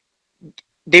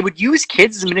 they would use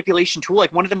kids as a manipulation tool.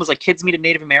 Like one of them was like, kids meet a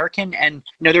Native American, and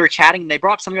they were chatting, and they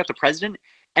brought up something about the president.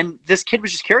 And this kid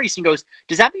was just curious and goes,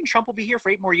 "Does that mean Trump will be here for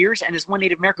 8 more years?" And this one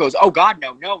Native American goes, "Oh God,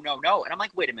 no. And I'm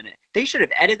like, wait a minute. They should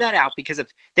have edited that out, because if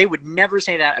they would never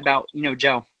say that about,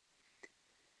 Joe.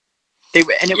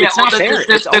 It's not fair.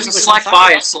 There's a slight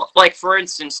bias. Like for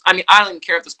instance, I mean, I don't even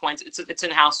care at this point. It's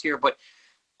in house here, but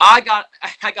I got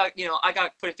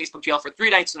put in Facebook jail for 3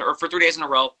 days in a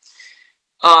row.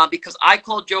 Because I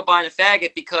called Joe Biden a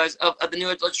faggot because of the new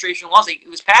legislation laws he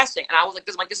was passing, and I was like,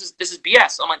 "This is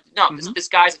BS." I'm like, "No, this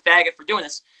guy's a faggot for doing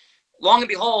this." Long and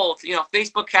behold,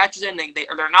 Facebook catches it, and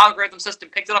their algorithm system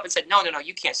picked it up and said, "No,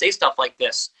 you can't say stuff like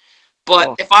this."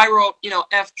 But if I wrote,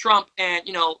 F Trump and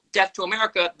death to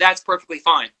America, that's perfectly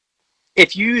fine.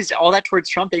 If you used all that towards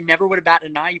Trump, they never would have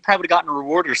batted an eye. You probably would have gotten a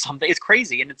reward or something. It's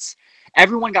crazy, and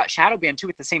everyone got shadow banned too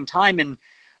at the same time, and.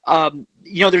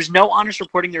 There's no honest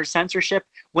reporting. There's censorship.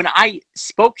 When I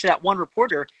spoke to that one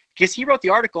reporter, because he wrote the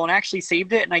article and actually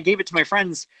saved it, and I gave it to my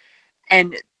friends,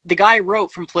 and the guy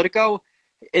wrote from Politico,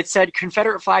 it said,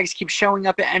 "Confederate flags keep showing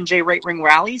up at NJ right-wing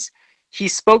rallies." He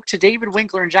spoke to David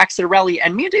Winkler and Jack Citarelli,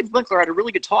 and me and David Winkler had a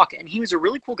really good talk, and he was a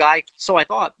really cool guy, so I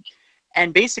thought.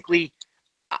 And basically,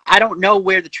 I don't know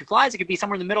where the truth lies. It could be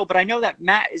somewhere in the middle, but I know that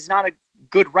Matt is not a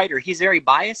good writer. He's very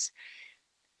biased.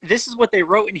 This is what they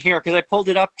wrote in here, because I pulled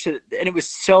it up and it was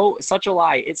such a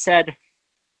lie. It said,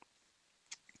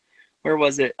 where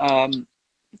was it?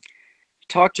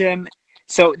 Talked to him.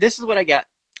 So this is what I get.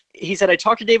 He said, "I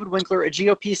talked to David Winkler, a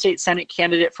GOP state Senate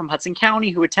candidate from Hudson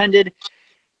County who attended."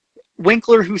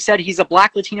 Winkler, who said he's a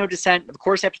black Latino descent. Of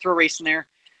course, I have to throw race in there.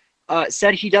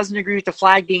 said he doesn't agree with the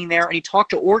flag being there, and he talked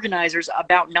to organizers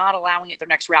about not allowing it at their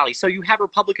next rally. So you have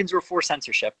Republicans who are for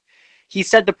censorship. He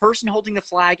said the person holding the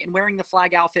flag and wearing the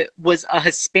flag outfit was a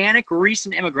Hispanic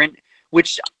recent immigrant,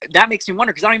 which that makes me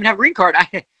wonder because I don't even have a green card.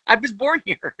 I was born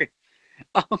here.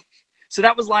 So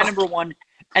that was line number one.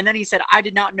 And then he said, I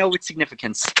did not know its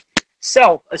significance.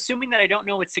 So, assuming that I don't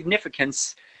know its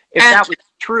significance, if that was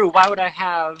true, why would I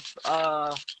have,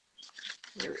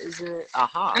 where is it?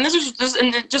 Aha. And just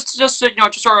so you know,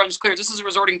 just so I'm just clear, this is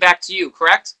resorting back to you,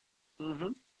 correct? Mm-hmm.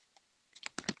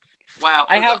 Wow.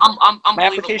 I have my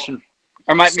application.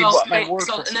 Or my word.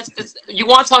 So and that's you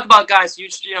want to talk about, guys, you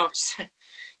know,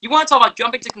 you want to talk about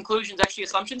jumping to conclusions, actually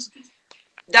assumptions.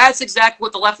 That's exactly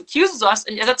what the left accuses us,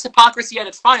 and that's hypocrisy at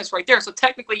its finest right there. So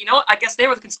technically, you know what? I guess they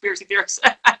were the conspiracy theorists.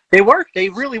 They were. They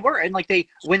really were. And like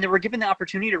when they were given the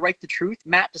opportunity to write the truth,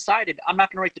 Matt decided, I'm not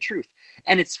going to write the truth.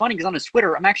 And it's funny because on his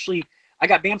Twitter, I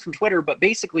got banned from Twitter, but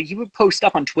basically he would post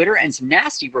stuff on Twitter and some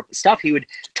nasty stuff. He would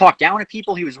talk down at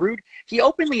people. He was rude. He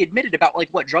openly admitted about like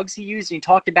what drugs he used. And he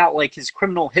talked about like his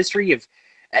criminal history of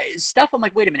stuff. I'm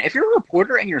like, wait a minute. If you're a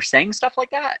reporter and you're saying stuff like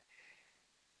that,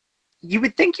 you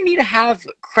would think you need to have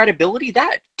credibility.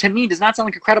 That, to me, does not sound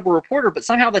like a credible reporter, but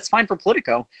somehow that's fine for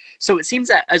Politico. So it seems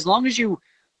that as long as you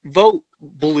vote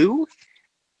blue,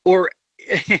 or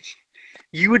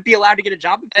you would be allowed to get a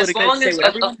job in Politico.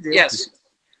 As long as, yes.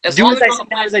 As do long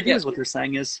as I do is what they're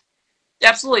saying is.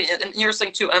 Absolutely. And here's the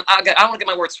thing, too. I don't want to get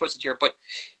my words twisted here, but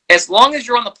as long as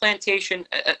you're on the plantation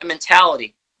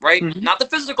mentality, right? Mm-hmm. Not the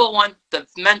physical one, the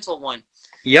mental one.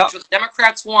 Yeah. What the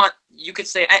Democrats want, you could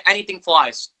say anything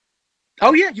flies.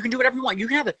 Oh yeah, you can do whatever you want. You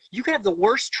can have the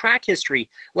worst track history.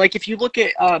 Like if you look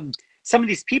at some of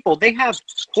these people, they have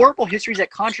horrible histories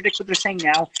that contradict what they're saying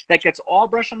now. That gets all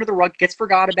brushed under the rug, gets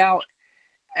forgot about,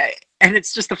 and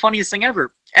it's just the funniest thing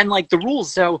ever. And like the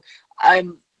rules, so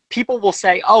people will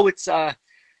say, "Oh, it's I'm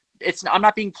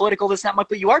not being political. This not much,"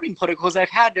 but you are being political because I've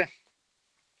had to,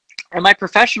 in my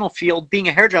professional field, being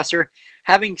a hairdresser,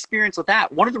 having experience with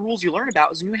that. One of the rules you learn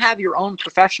about is when you have your own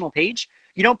professional page,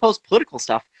 you don't post political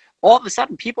stuff. All of a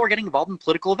sudden, people are getting involved in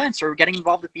political events or getting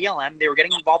involved with BLM. They were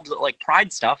getting involved with like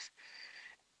pride stuff.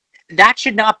 That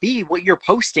should not be what you're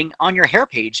posting on your hair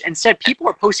page. Instead, people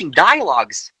are posting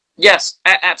dialogues. Yes,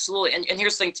 absolutely. And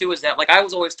here's the thing, too, is that like I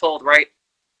was always told, right,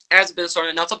 as a business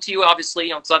owner, now it's up to you, obviously.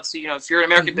 You know, it's obviously, you know, if you're an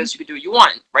American business, you can do what you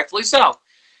want, rightfully so.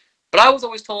 But I was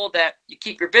always told that you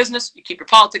keep your business, you keep your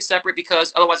politics separate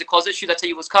because otherwise it causes issues. That's how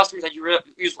you lose customers, that you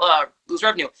lose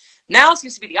revenue. Now it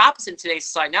seems to be the opposite in today's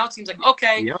society. Now it seems like,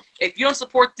 okay, if you don't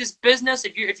support this business,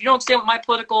 if you don't stand with my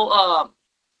political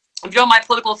if you don't have my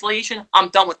political affiliation, I'm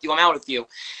done with you. I'm out with you.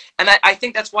 And I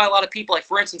think that's why a lot of people, like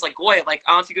for instance, like Goya, like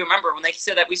I don't know if you can remember when they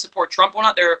said that we support Trump or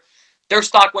not, their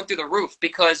stock went through the roof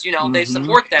because you know they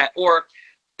support that.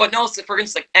 But no, for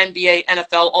instance, like NBA,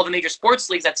 NFL, all the major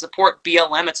sports leagues that support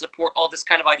BLM and support all this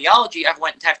kind of ideology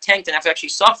have tanked and have actually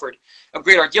suffered a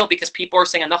great ordeal because people are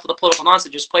saying enough of the political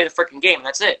nonsense, just play the freaking game, and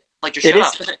that's it. Like, just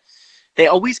shut up. They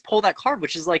always pull that card,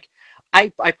 which is like,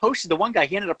 I posted the one guy,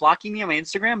 he ended up blocking me on my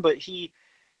Instagram, but he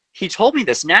told me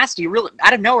this nasty, really,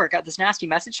 out of nowhere, got this nasty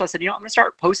message, so I said, you know, I'm going to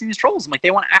start posting these trolls. I'm like,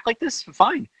 they want to act like this?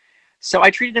 Fine. So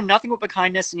I treated him nothing but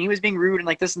kindness, and he was being rude and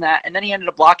like this and that, and then he ended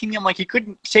up blocking me. I'm like, he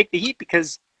couldn't take the heat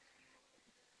because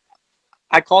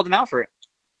I called them out for it.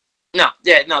 No,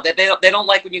 they don't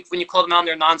like when you call them out on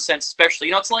their nonsense, especially.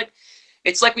 You know, it's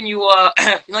like when you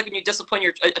when you discipline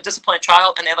a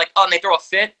child and they throw a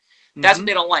fit. That's what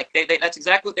they don't like. That's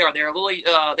exactly what they are. They're really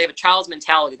they have a child's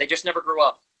mentality. They just never grew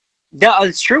up. Yeah,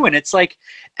 it's true, and it's like,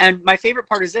 and my favorite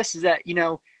part is this: is that you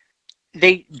know,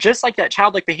 they just like that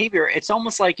childlike behavior. It's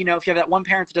almost like, you know, if you have that one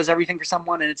parent that does everything for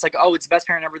someone and it's like, oh, it's the best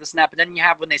parent ever, this and that. But then you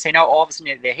have when they say no, all of a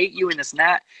sudden they hate you and this and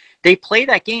that. They play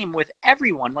that game with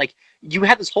everyone. Like you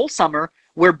had this whole summer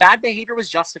where bad behavior was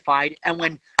justified. And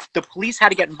when the police had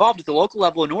to get involved at the local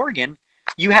level in Oregon,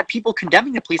 you had people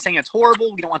condemning the police saying it's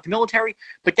horrible. We don't want the military.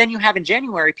 But then you have in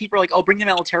January, people are like, oh, bring the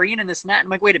military in and this and that. And I'm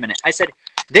like, wait a minute. I said,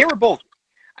 they were both.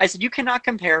 I said, you cannot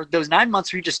compare those 9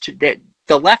 months where you just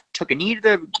the left took a knee to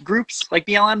the groups like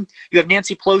BLM. You have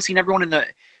Nancy Pelosi and everyone in the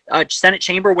Senate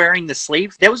chamber wearing the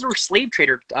slave. Those were slave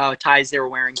trader ties they were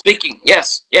wearing.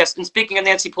 Yes. And speaking of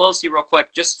Nancy Pelosi, real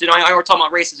quick, just you know, I know we're talking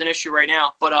about race as an issue right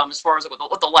now, but as far as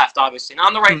with the left, obviously, not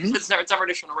on the right, it's never an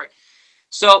issue on the right.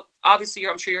 So obviously,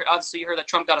 I'm sure you heard that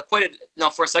Trump got acquitted,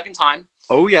 for a second time.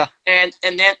 Oh yeah. And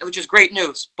then, which is great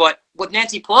news. But with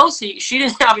Nancy Pelosi, she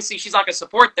didn't. Obviously, she's not going to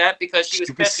support that because she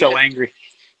was pissed. So angry.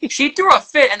 She threw a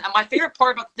fit, and my favorite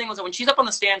part about the thing was that when she's up on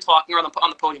the stand talking, or on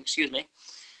the podium, excuse me,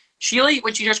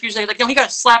 when she just like, he got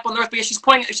a slap on the earth because she's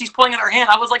pointing at her hand.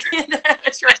 I was like,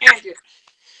 that's your hand, dude.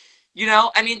 You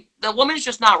know, I mean, the woman's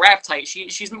just not wrap tight.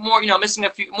 She's more, missing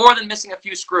more than missing a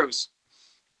few screws.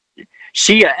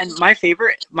 She and my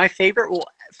favorite will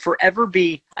forever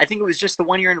be. I think it was just the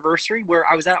 1 year anniversary where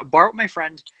I was at a bar with my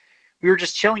friend. We were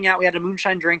just chilling out. We had a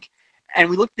moonshine drink, and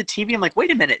we looked at the TV. I'm like,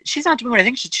 wait a minute, she's not doing what I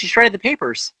think. She shredded the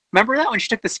papers. Remember that when she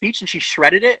took the speech and she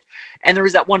shredded it? And there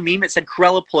was that one meme that said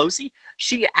Corella Pelosi.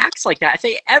 She acts like that. If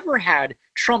they ever had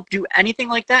Trump do anything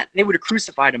like that, they would have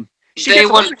crucified him. Here's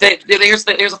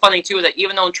the funny thing too, that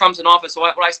even though Trump's in office,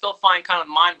 what I still find kind of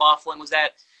mind-baffling is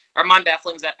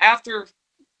that after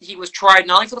he was tried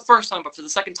not only for the first time but for the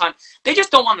second time, they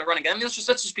just don't want him to run again. I mean, let's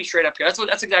just be straight up here.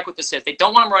 That's exactly what this is. They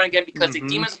don't want him to run again because they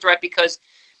deem him as a threat because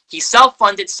he's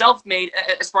self-funded, self-made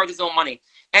as far as his own money.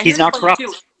 And he's not corrupt.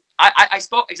 Too, I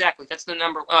spoke exactly. That's the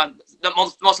number. The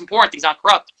most important thing. He's not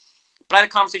corrupt. But I had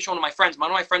a conversation with one of my friends. One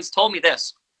of my friends told me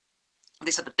this. They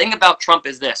said the thing about Trump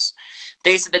is this.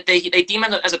 They said that they deem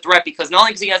him as a threat because not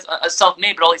only because he has a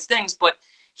self-made, but all these things, but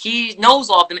he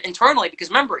knows all of them internally. Because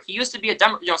remember, he used to be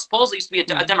supposedly used to be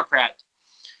a Democrat.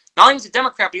 Not only was he a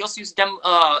Democrat, but he also used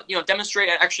to demonstrate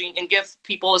actually and give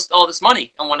people all this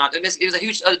money and whatnot. He was a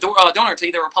huge donor to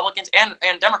either Republicans and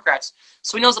Democrats.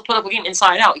 So he knows the political game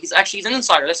inside out. He's an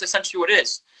insider. That's essentially what it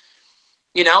is.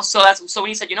 So when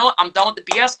he said, what, I'm done with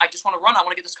the BS. I just want to run. I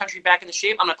want to get this country back into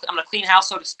shape. I'm gonna clean house,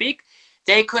 so to speak.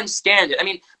 They couldn't stand it. I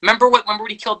mean, remember when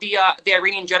he killed the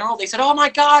Iranian general? They said, "Oh my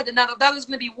God!" and that was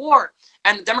going to be war.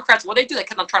 And the Democrats, what they do, they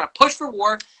kept on trying to push for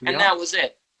war, and that was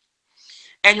it.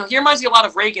 And he reminds me a lot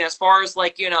of Reagan as far as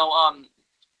with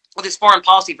his foreign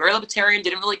policy. Very libertarian,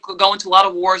 didn't really go into a lot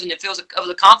of wars, and if it was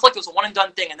a conflict, it was a one and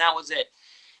done thing, and that was it.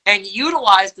 And he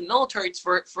utilized the military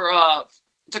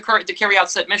to carry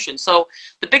out said mission. So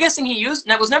the biggest thing he used,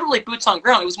 and that was never really boots on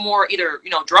ground. It was more either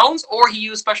drones, or he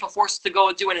used special forces to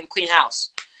go do it and clean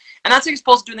house. And that's how you're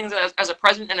supposed to do things as a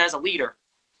president and as a leader.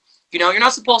 You're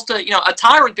not supposed to, a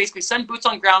tyrant basically send boots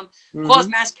on ground, cause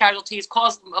mass casualties,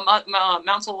 cause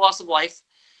amounts of loss of life.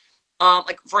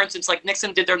 Like for instance, like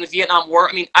Nixon did during the Vietnam War.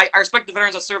 I mean, I respect the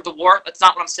veterans that served the war. That's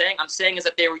not what I'm saying. I'm saying is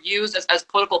that they were used as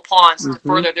political pawns to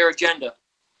further their agenda.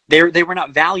 They were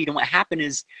not valued, and what happened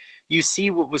is, you see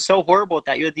what was so horrible with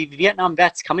that. You had the Vietnam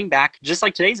vets coming back, just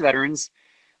like today's veterans.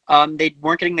 They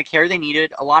weren't getting the care they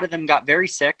needed. A lot of them got very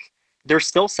sick. They're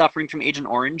still suffering from Agent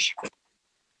Orange.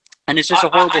 And it's just a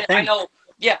horrible thing. I know,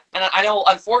 yeah. And I know,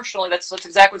 unfortunately, that's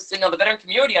exactly what the veteran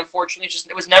community, unfortunately,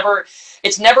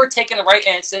 it's never taken the right,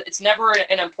 and it's never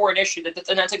an important issue.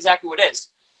 And that's exactly what it is.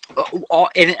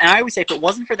 And I always say, if it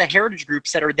wasn't for the heritage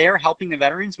groups that are there helping the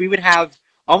veterans, we would have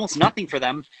almost nothing for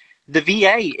them. The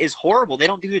VA is horrible. They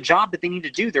don't do the job that they need to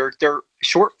do. They're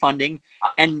short funding,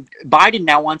 and Biden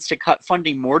now wants to cut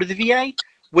funding more to the VA,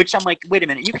 which I'm like, wait a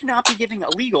minute, you cannot be giving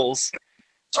illegals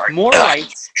more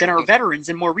rights than our veterans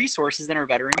and more resources than our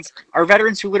veterans. Our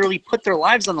veterans who literally put their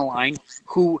lives on the line,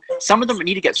 who some of them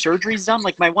need to get surgeries done.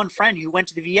 Like my one friend who went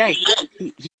to the VA,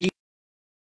 he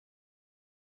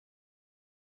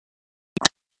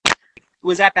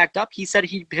was that backed up. He said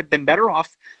he had been better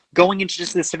off going into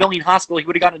just the civilian hospital. He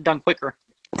would have gotten it done quicker.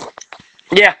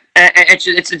 Yeah, and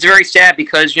it's very sad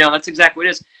because that's exactly what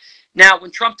it is. Now,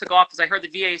 when Trump took office, I heard the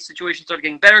VA situation started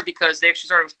getting better because they actually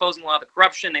started exposing a lot of the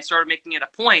corruption. They started making it a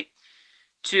point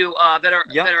to better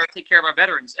take care of our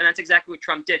veterans, and that's exactly what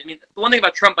Trump did. I mean, the one thing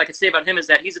about Trump I could say about him is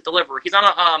that he's a deliverer. He's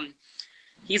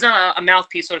not a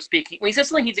mouthpiece, so to speak. When he says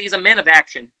something, he's a man of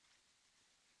action.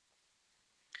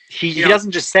 He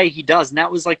doesn't just say, he does. And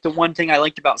that was like the one thing I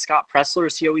liked about Scott Presler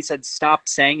is he always said, stop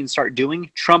saying and start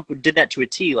doing. Trump did that to a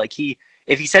T. Like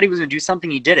if he said he was going to do something,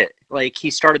 he did it. Like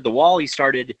he started the wall. He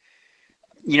started,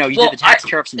 did the tax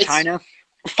tariffs in China.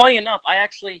 Funny enough, I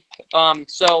actually,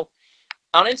 so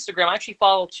on Instagram, I actually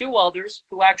follow two welders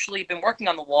who actually been working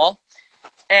on the wall.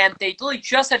 And they literally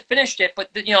just had finished it.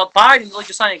 But, Biden really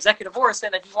just signed an executive order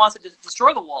saying that he wants to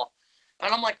destroy the wall.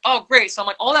 And I'm like, oh, great. So I'm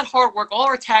like, all that hard work, all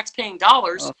our tax-paying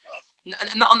dollars,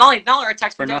 not only our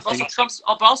tax-paying dollars,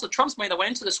 but also Trump's money that went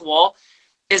into this wall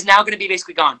is now going to be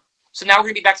basically gone. So now we're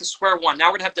going to be back to square one.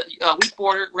 Now we're going to have the weak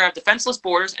border, we're going to have defenseless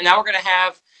borders, and now we're going to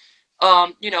have,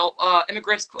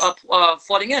 immigrants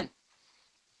flooding in.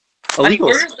 I mean,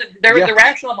 the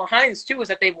rationale behind this, too, is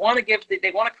that they want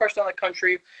to crush down the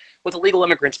country with illegal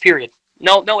immigrants, period.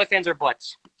 No ifs, ands, or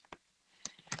buts.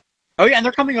 Oh, yeah, and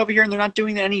they're coming over here, and they're not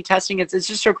doing any testing. It's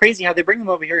just so crazy how they bring them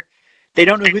over here. They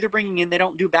don't know who they're bringing in. They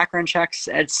don't do background checks.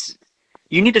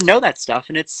 You need to know that stuff,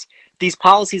 and it's these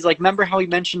policies. Like, remember how he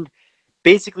mentioned,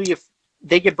 basically, if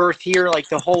they give birth here, like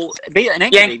the whole an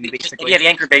anchor baby, basically. Yeah, the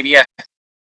anchor baby, yeah.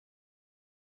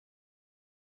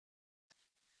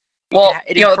 Well,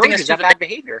 it encourages that bad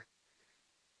behavior.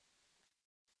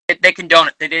 They condone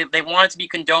it. They want it to be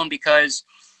condoned because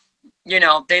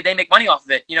they make money off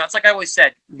of it. It's like I always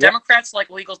said, Yep. Democrats like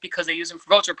illegals because they use them for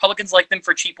votes. Republicans like them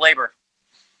for cheap labor.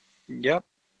 Yep.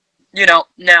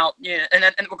 Now,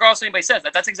 and regardless of anybody says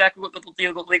that, that's exactly what the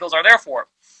illegals are there for.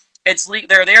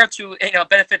 They're there to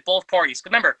benefit both parties.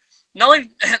 Remember, not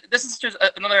only this is just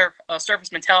another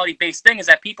surface mentality based thing, is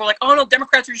that people are like, oh no,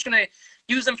 Democrats are just going to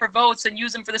use them for votes and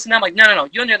use them for this and that. I'm like, no,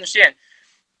 you don't understand.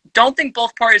 Don't think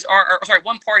both parties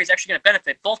one party is actually going to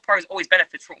benefit. Both parties always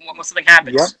benefit from when something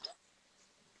happens.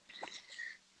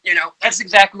 Yep. That's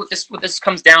exactly what this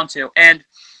comes down to. And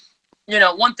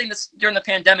one thing that's during the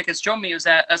pandemic has shown me is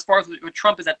that, as far as with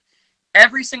Trump, is that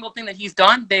every single thing that he's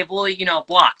done, they've really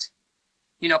blocked.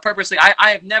 Purposely.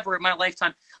 I have never in my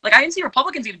lifetime, like, I didn't see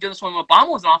Republicans even do this when Obama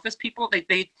was in office. People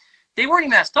they weren't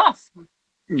even that tough.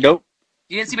 Nope.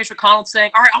 You didn't see Mitch McConnell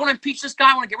saying, all right, I want to impeach this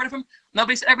guy, I want to get rid of him.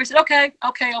 Everybody said, okay,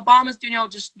 Obama's,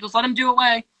 just let him do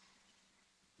away.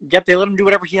 Yep, they let him do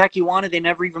whatever the heck he wanted. They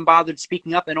never even bothered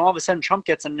speaking up, and all of a sudden Trump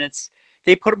gets in, and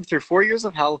they put him through 4 years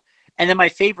of hell. And then my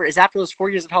favorite is, after those 4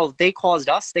 years of hell, they caused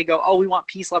us. They go, oh, we want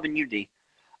peace, love, and unity.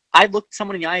 I looked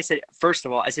someone in the eye and said, first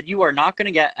of all, I said, you are not going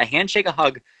to get a handshake, a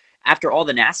hug after all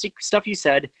the nasty stuff you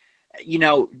said,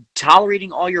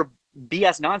 tolerating all your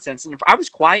BS nonsense. And I was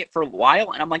quiet for a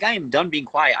while, and I'm like, I am done being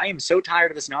quiet. I am so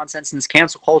tired of this nonsense and this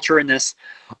cancel culture and this.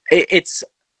 It's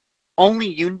only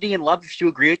unity and love if you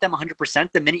agree with them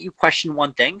 100%. The minute you question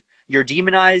one thing, you're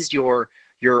demonized, you're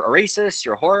a racist,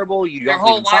 you're horrible, you Their don't believe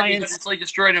whole in life science. is instantly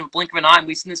destroyed in a blink of an eye. And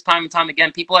we've seen this time and time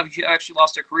again. People have actually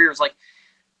lost their careers. Like,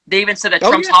 they even said that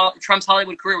Trump's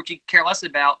Hollywood career, which he care less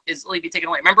about, is really be taken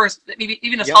away. Remember,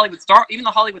 even this Hollywood star, even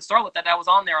the Hollywood starlet that was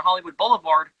on there on Hollywood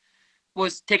Boulevard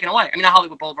was taken away. I mean, not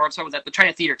Hollywood Boulevard. Sorry, was that the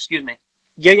China Theater? Excuse me.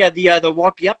 Yeah, the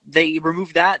walk. Yep, they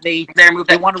removed that. They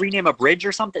want to rename a bridge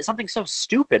or something so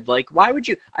stupid. Like, why would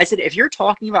you? I said, if you're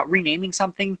talking about renaming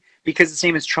something because its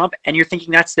name is Trump, and you're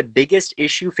thinking that's the biggest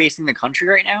issue facing the country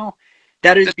right now,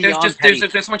 that is beyond petty.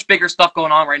 There's so much bigger stuff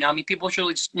going on right now. I mean, people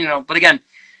should just, but again,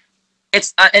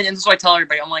 it's and this is what I tell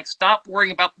everybody. I'm like, stop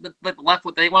worrying about the left.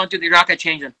 What they want to do, you're not going to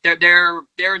change them.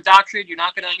 They're indoctrinated. You're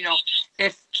not going to,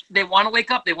 if they want to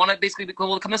wake up, they want to basically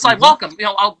come this side. Welcome.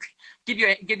 I'll give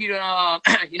you I'll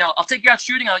take you out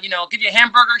shooting. I'll give you a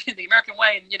hamburger the American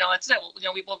way, and that's it.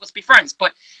 Let's be friends.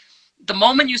 But the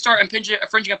moment you start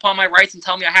infringing upon my rights and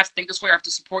telling me I have to think this way, I have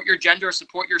to support your gender, or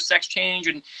support your sex change,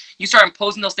 and you start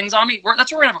imposing those things on me,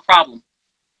 that's where we're gonna have a problem.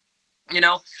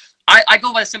 I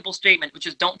go by a simple statement, which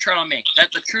is don't tread on me.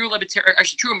 That's the true libertarian,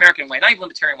 actually true American way, not even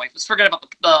libertarian way. Let's forget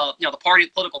about the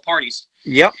political parties.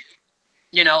 Yep.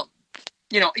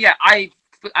 Yeah, I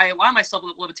align myself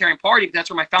with the Libertarian Party because that's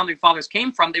where my founding fathers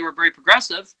came from. They were very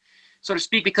progressive, so to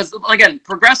speak, because, again,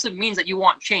 progressive means that you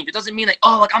want change. It doesn't mean that,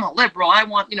 I'm a liberal, I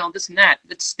want, this and that.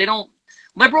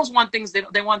 Liberals want things,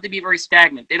 they want to be very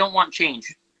stagnant. They don't want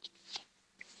change.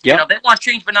 Yeah. They want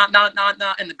change, but not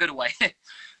in the good way.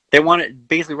 They want to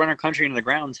basically run our country into the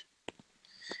ground.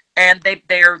 And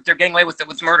they're getting away with it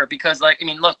with murder because,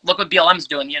 look what BLM's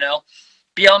doing,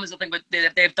 BLM is nothing but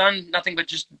they've done nothing but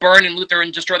just burn and loot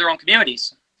and destroy their own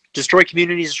communities. Destroy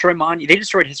communities, destroy monuments. They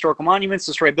destroyed historical monuments,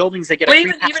 destroy buildings. They get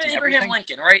even Abraham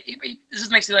Lincoln, right? This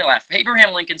makes me laugh.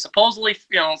 Abraham Lincoln supposedly,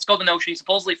 let's go to the notion, he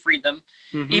supposedly freed them,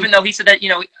 even though he said that,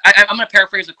 I'm going to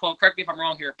paraphrase the quote. Correct me if I'm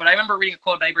wrong here, but I remember reading a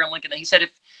quote by Abraham Lincoln that he said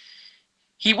if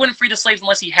he wouldn't free the slaves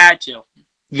unless he had to.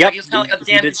 Yep. You're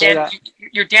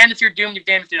damned if you're doomed. You're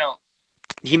damned if you don't.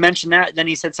 He mentioned that. Then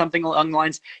he said something along the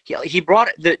lines. He brought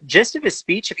the gist of his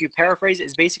speech, if you paraphrase it,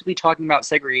 is basically talking about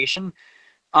segregation.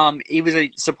 He was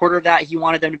a supporter of that. He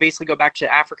wanted them to basically go back to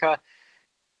Africa.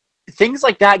 Things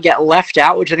like that get left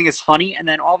out, which I think is funny. And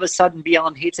then all of a sudden,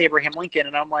 BLM hates Abraham Lincoln,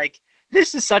 and I'm like,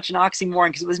 this is such an oxymoron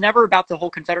because it was never about the whole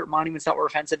Confederate monuments that were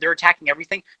offensive. They're attacking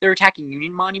everything. They're attacking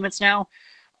Union monuments now,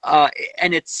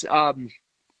 and it's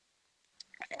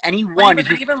anyone.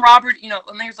 Even Robert,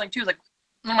 and there's too, like,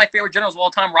 one of my favorite generals of all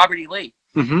time, Robert E. Lee.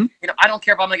 Mm-hmm. I don't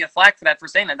care if I'm gonna get flack for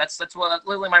saying that. That's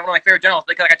literally one of my favorite generals.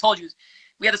 Like I told you,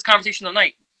 we had this conversation the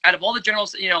night. Out of all the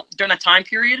generals, during that time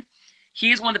period,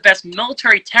 he is one of the best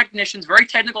military technicians, very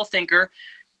technical thinker,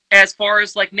 as far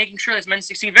as like making sure there's men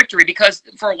 16 victory. Because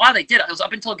for a while they did. It was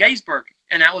up until Gettysburg,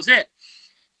 and that was it.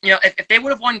 If they would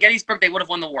have won Gettysburg, they would have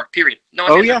won the war. Period. No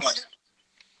one cares what.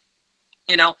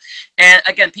 And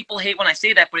again, people hate when I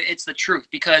say that, but it's the truth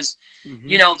because,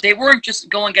 they weren't just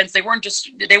going against, they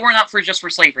were not just for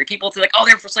slavery. People think like, oh,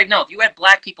 they're for slavery. No, if you had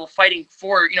black people fighting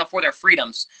for their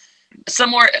freedoms,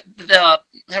 somewhere, there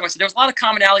was a lot of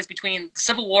commonalities between the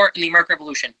Civil War and the American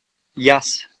Revolution.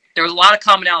 Yes. There was a lot of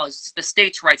commonalities, the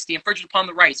states' rights, the infringement upon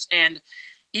the rights, and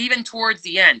even towards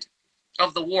the end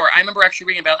of the war, I remember actually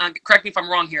reading about, correct me if I'm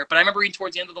wrong here, but I remember reading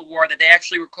towards the end of the war that they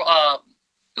actually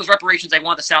those reparations they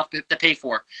want the South to pay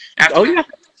for. After Oh yeah.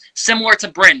 Similar to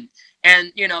Britain.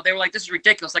 And, you know, they were like, this is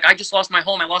ridiculous. Like, I just lost my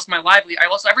home. I lost my livelihood. I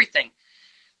lost everything.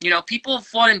 You know, people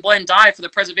fought in blood and died for the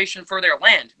preservation for their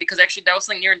land because actually that was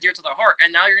something near and dear to their heart.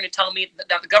 And now you're going to tell me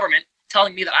that the government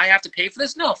telling me that I have to pay for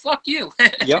this? No, fuck you.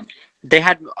 Yep. They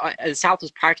had the South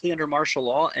was practically under martial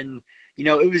law, and you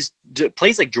know, it was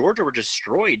places like Georgia were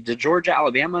destroyed. The Georgia,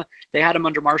 Alabama, they had them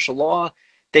under martial law.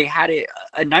 They had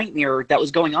a nightmare that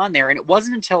was going on there, and it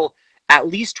wasn't until at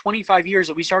least 25 years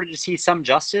that we started to see some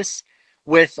justice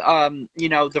with, you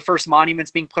know, the first monuments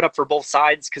being put up for both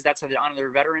sides because that's how they honor their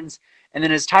veterans. And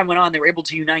then as time went on, they were able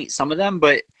to unite some of them,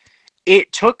 but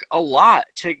it took a lot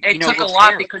to. It took a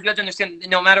lot because you have to understand.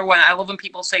 No matter what, I love when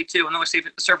people say too. Another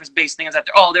surface-based thing is that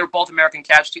they were both American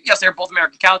casualties. Yes, they were both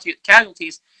American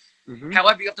casualties. Mm-hmm.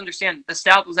 However, you have to understand the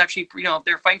South was actually, you know,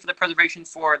 they're fighting for the preservation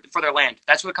for their land.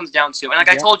 That's what it comes down to. And like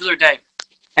I told you the other day,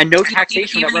 and no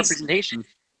taxation without representation.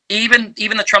 Even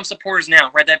the Trump supporters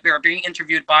now, right, that are being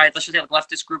interviewed by, let's just say, like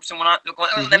leftist groups and whatnot,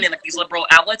 I mean, like these liberal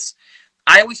outlets.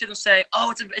 I always hear them say,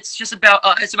 "Oh, it's just about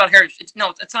it's about heritage." It's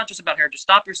not just about heritage.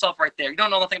 Stop yourself right there. You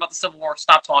don't know nothing about the Civil War.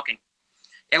 Stop talking.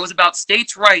 It was about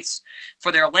states' rights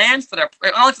for their land, for their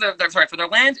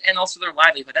land, and also their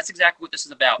livelihood. That's exactly what this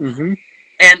is about. Mm-hmm.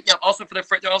 And you know, also for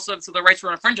the rights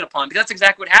were infringed upon because that's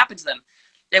exactly what happened to them.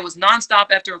 It was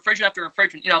nonstop after infringement after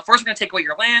infringement. You know, first we're going to take away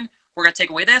your land. We're going to take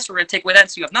away this. We're going to take away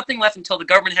that. So you have nothing left until the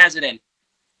government has it in.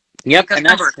 Yep.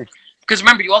 Because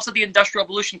remember, you also had the Industrial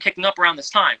Revolution kicking up around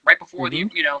this time, right before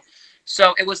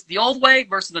so it was the old way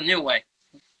versus the new way,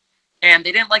 and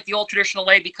they didn't like the old traditional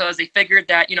way because they figured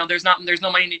that there's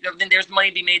no money, there's money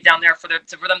to be made down there for them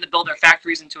to build their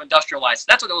factories and to industrialize.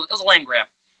 That's what it was a land grab,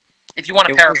 if you want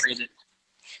to paraphrase it.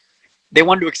 They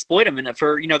wanted to exploit them and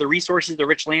for the resources, the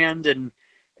rich land, and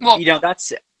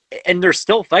and they're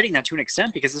still fighting that to an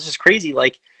extent because it's just crazy.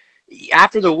 Like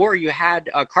after the war, you had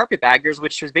carpetbaggers,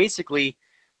 which was basically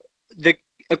the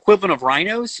equivalent of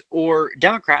rhinos or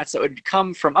Democrats that would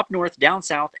come from up north down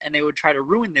south and they would try to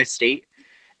ruin this state.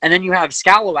 And then you have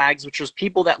scalawags, which was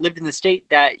people that lived in the state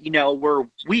that were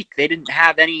weak. They didn't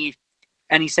have any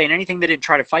say in anything. They didn't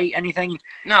try to fight anything.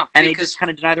 No, and they just kind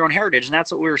of deny their own heritage. And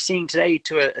that's what we're seeing today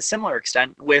to a similar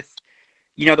extent with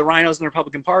the rhinos in the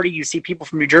Republican Party. You see people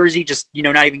from New Jersey just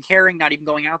not even caring, not even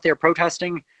going out there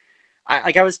protesting.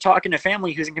 I was talking to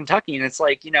family who's in Kentucky, and it's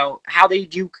like, how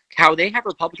they have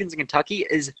Republicans in Kentucky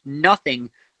is nothing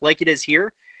like it is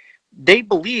here. They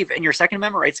believe in your Second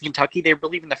Amendment rights in Kentucky. They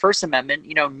believe in the First Amendment.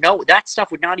 No, that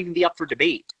stuff would not even be up for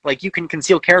debate. Like, you can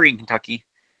conceal carry in Kentucky.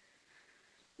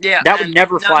 Yeah. That would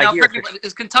never fly here.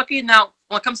 Is Kentucky now,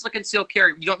 when it comes to concealed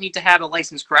carry, you don't need to have a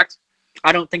license, correct?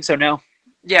 I don't think so, no.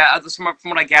 Yeah, from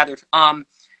what I gathered.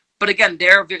 But again, they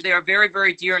are very,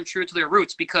 very dear and true to their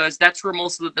roots because that's where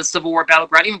most of the Civil War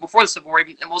battleground, even before the Civil War,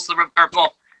 and most of the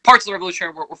parts of the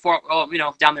Revolution were fought,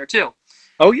 down there too.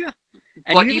 Oh yeah,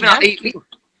 and but even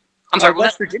I'm sorry,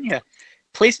 West Virginia,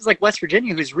 places like West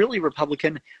Virginia, who's really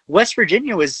Republican. West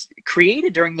Virginia was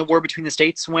created during the war between the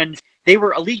states when they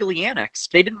were illegally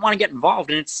annexed. They didn't want to get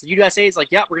involved, and it's USA is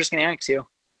like, yeah, we're just going to annex you.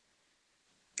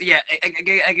 Yeah,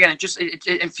 again, it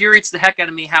infuriates the heck out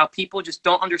of me how people just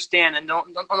don't understand and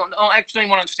don't actually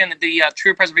want to understand the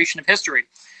true preservation of history.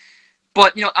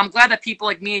 But I'm glad that people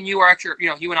like me and you are actually,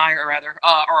 you and I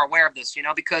are aware of this,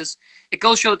 because it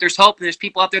goes to show that there's hope and there's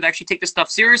people out there that actually take this stuff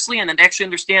seriously and then actually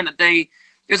understand that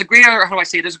there's a greater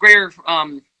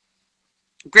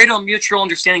greater mutual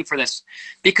understanding for this.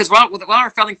 Because with a lot of our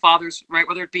founding fathers, right,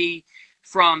 whether it be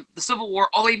from the Civil War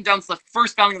all the way down to the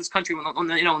first founding of this country,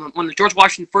 when George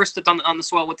Washington first stood on the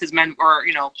soil with his men, or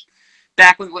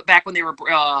back when they were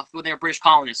British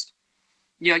colonists.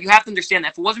 You have to understand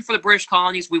that if it wasn't for the British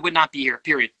colonies, we would not be here.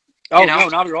 Period. Oh no,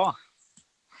 not at all.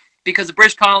 Because the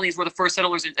British colonies were the first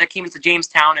settlers that came into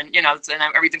Jamestown, and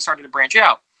and everything started to branch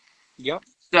out. Yep.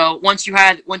 So once you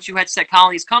had set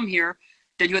colonies come here,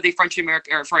 then you had the French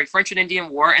and Indian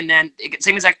War, and then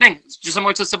same exact thing. It's just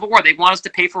similar to the Civil War. They want us to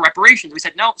pay for reparations. We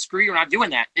said, no, screw you, we're not doing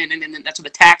that. And that's when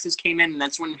the taxes came in, and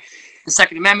that's when the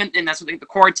Second Amendment, and that's when the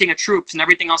quarantine of troops and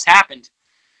everything else happened.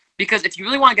 Because if you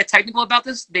really want to get technical about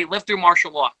this, they lived through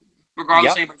martial law,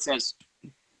 regardless of what anybody says.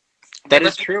 That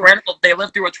is true. They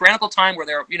lived through a tyrannical time where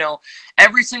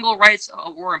every single rights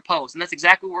were imposed, and that's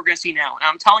exactly what we're going to see now. And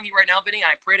I'm telling you right now, Vinny,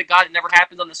 I pray to God it never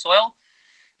happens on the soil,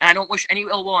 and I don't wish any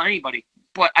ill will on anybody.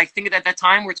 But I think at that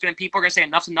time where people are going to say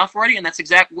enough's enough already, and that's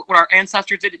exactly what our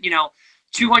ancestors did,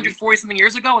 240-something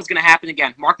years ago is going to happen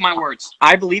again. Mark my words.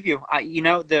 I believe you.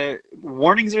 The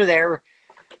warnings are there.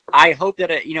 I hope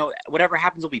that, whatever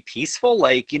happens will be peaceful,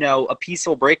 like, a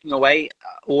peaceful breaking away,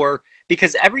 or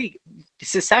because every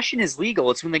secession is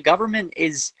legal. It's when the government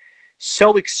is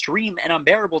so extreme and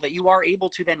unbearable that you are able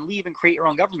to then leave and create your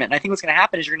own government. And I think what's going to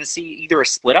happen is you're going to see either a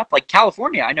split up, like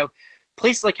California. I know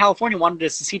places like California wanted to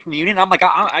secede from the union. I'm like,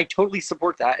 I totally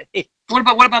support that. What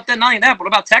about that? Not even that. What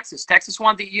about Texas? Texas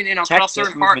wanted to cut off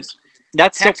certain parts.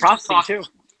 That's Texas still processing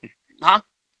too. Huh?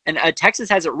 And Texas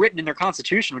has it written in their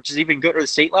constitution, which is even good at the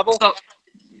state level. So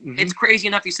it's crazy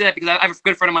enough you said that, because I have a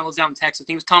good friend of mine who lives down in Texas.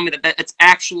 He was telling me that it's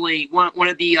actually one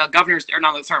of the governors, or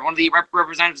not, sorry, one of the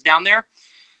representatives down there,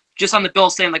 just on the bill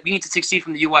saying like we need to succeed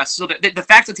from the U.S. So the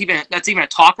fact that's even a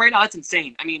talk right now, that's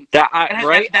insane. I mean, that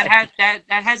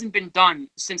hasn't been done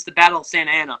since the Battle of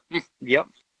Santa Ana. Yep,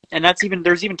 and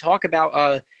there's even talk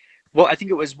about well, I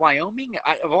think it was Wyoming,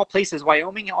 of all places.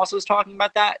 Wyoming also is talking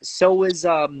about that. So is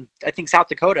I think South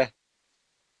Dakota.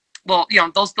 Well,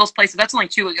 those places. That's something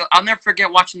too. I'll never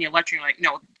forget watching the election, like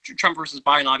Trump versus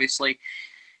Biden, obviously.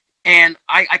 And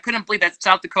I couldn't believe that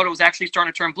South Dakota was actually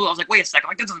starting to turn blue. I was like, wait a second,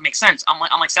 like that doesn't make sense. I'm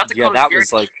like South Dakota. Yeah, that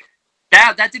was like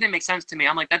that didn't make sense to me.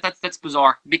 I'm like that's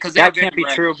bizarre, because that can't be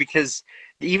true, because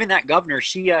even that governor,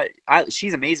 she's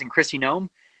amazing, Kristi Noem.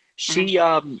 She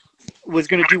was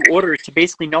going to do orders to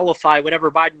basically nullify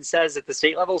whatever Biden says at the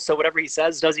state level. So whatever he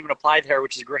says doesn't even apply there,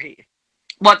 which is great.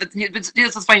 Well,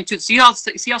 that's funny too. See how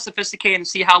sophisticated and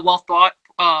see how well thought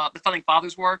the founding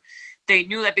fathers were. They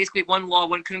knew that basically one law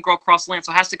couldn't go across the land,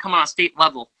 so it has to come on a state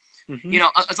level.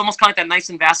 It's almost kind of like that knights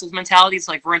and vassals mentality. It's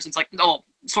like, for instance, like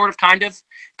sort of, kind of,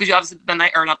 because you obviously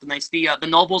the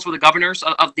nobles were the governors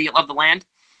of the land.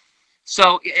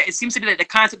 So it seems to be that they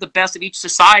kind of took the best of each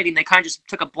society and they kind of just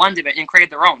took a blend of it and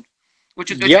created their own, which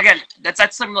is again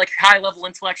that's some like high level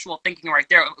intellectual thinking right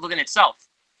there within itself.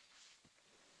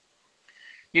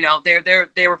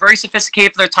 They were very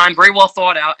sophisticated for their time, very well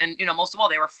thought out, and most of all,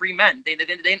 they were free men. They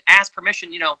didn't ask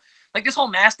permission. Like this whole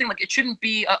mask thing, like it shouldn't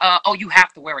be oh, you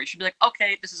have to wear it. It should be like,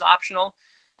 okay, this is optional.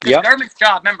 Because the government's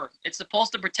job, remember, it's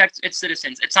supposed to protect its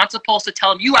citizens. It's not supposed to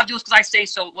tell them you have to do this because I say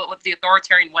so with the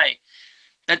authoritarian way.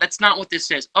 That's not what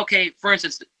this is. Okay, for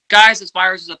instance, guys, this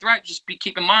virus is a threat. Just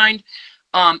keep in mind.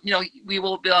 We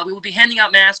will be handing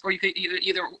out masks, or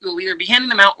we'll either be handing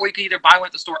them out, or you could either buy one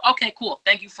at the store. Okay, cool.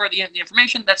 Thank you for the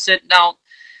information. That's it. Now,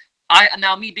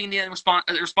 me being the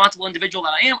responsible individual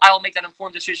that I am, I will make that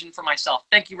informed decision for myself.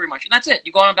 Thank you very much. And that's it.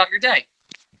 You go on about your day.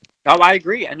 Oh, I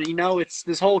agree. And it's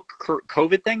this whole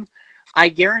COVID thing. I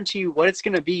guarantee you, what it's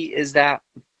going to be is that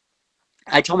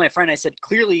I told my friend, I said,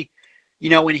 clearly,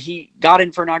 when he got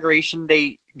in for inauguration,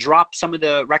 they dropped some of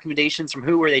the recommendations from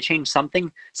WHO where they changed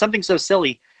something so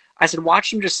silly. I said,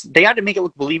 watch them they had to make it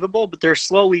look believable, but they're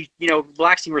slowly,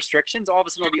 relaxing restrictions. All of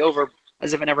a sudden it'll be over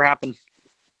as if it never happened.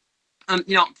 And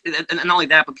not only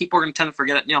that, but people are going to tend to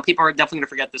forget it. People are definitely going to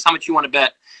forget this. How much you want to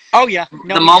bet? Oh, yeah.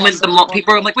 No,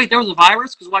 people are like, wait, there was a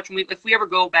virus? Because if we ever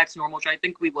go back to normal, which I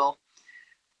think we will,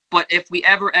 but if we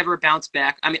ever bounce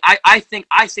back, I mean, I think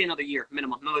I say another year,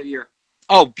 minimum, another year.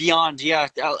 Oh, beyond, yeah,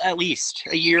 at least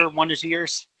a year, 1 to 2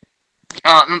 years.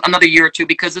 Another year or two,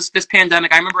 because this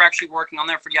pandemic, I remember actually working, I'll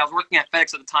never forget, I was working at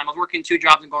FedEx at the time. I was working 2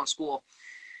 jobs and going to school.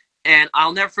 And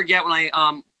I'll never forget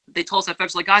when they told us at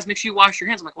FedEx, like, guys, make sure you wash your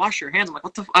hands. I'm like, wash your hands? I'm like,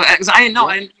 what the because I didn't know.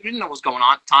 I didn't know what was going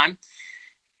on at the time.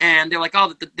 And they're like,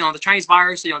 oh, the Chinese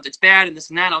virus, it's bad and this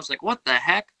and that. I was like, what the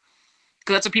heck?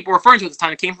 Because that's what people were referring to at the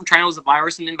time. It came from China, it was a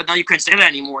virus, but now you couldn't say that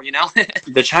anymore,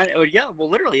 The China, well,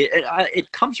 literally,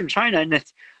 it comes from China, and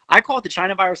I call it the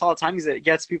China virus all the time because it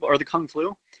gets people, or the Kung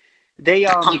flu.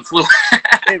 Kung flu.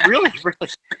 It really,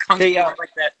 the Kung flu, I like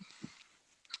that.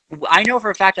 I know for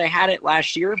a fact I had it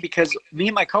last year because me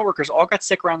and my coworkers all got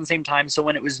sick around the same time. So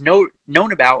when it was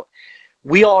known about,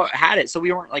 we all had it, so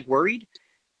we weren't like worried.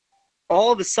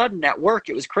 All of a sudden at work,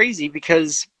 it was crazy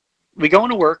because we go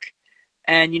into work.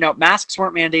 And, masks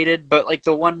weren't mandated, but, like,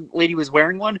 the one lady was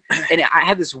wearing one. And I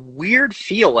had this weird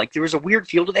feel. Like, there was a weird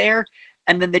feel to the air.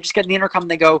 And then they just get in the intercom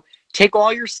and they go, take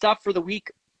all your stuff for the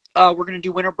week. We're going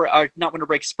to do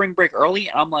spring break early.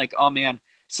 And I'm like, oh, man.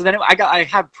 So then I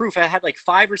have proof. I had, like,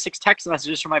 5 or 6 text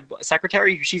messages from my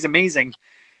secretary. She's amazing.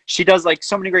 She does, like,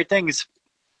 so many great things.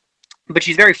 But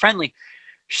she's very friendly.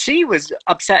 She was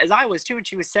upset as I was too, and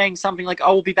she was saying something like,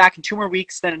 oh, we'll be back in 2 more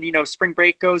weeks, then spring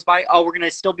break goes by, oh, we're going to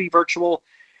still be virtual.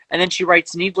 And then she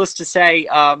writes, needless to say,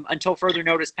 until further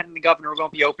notice, pending the governor, we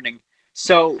won't be opening.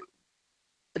 So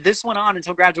this went on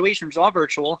until graduation, which was all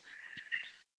virtual.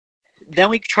 Then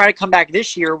we tried to come back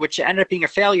this year, which ended up being a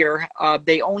failure.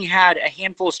 They only had a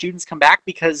handful of students come back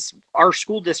because our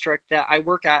school district that I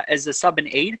work at as a sub and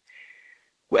aide,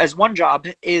 as one job,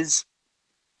 is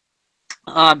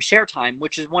share time,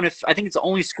 which is I think it's the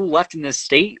only school left in this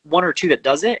state, 1 or 2 that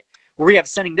does it, where we have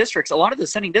sending districts. A lot of the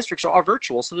sending districts are all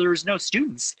virtual, so there's no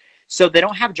students. So they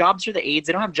don't have jobs for the aides.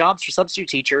 They don't have jobs for substitute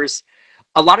teachers.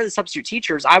 a lot of the substitute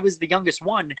teachers, I was the youngest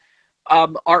one,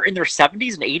 are in their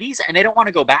 70s and 80s, and they don't want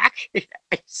to go back.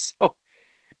 So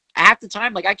half the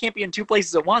time, like, I can't be in two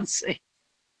places at once.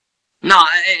 No,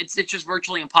 it's just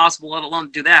virtually impossible, let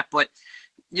alone do that. But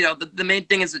the main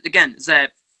thing is, again, is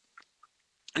that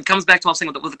it comes back to what I was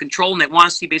saying with the control, and they want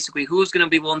to see basically who's going to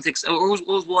be willing to, or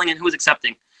who's willing and who's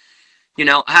accepting.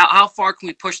 How far can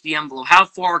we push the envelope? How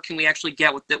far can we actually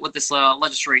get with this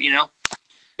legislate?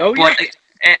 Oh yeah. But,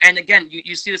 and again,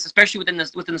 you see this especially within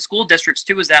the school districts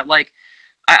too. Is that like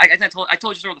I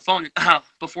told you over the phone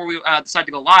before we decided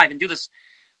to go live and do this.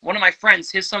 One of my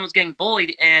friends, his son was getting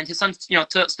bullied, and his son, stood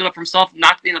up for himself,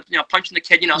 not punching the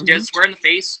kid, just square in the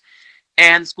face.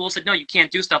 And the school said, no, you can't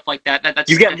do stuff like that.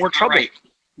 That's you get more trouble. Right.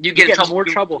 You get more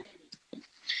trouble.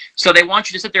 So they want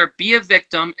you to sit there, be a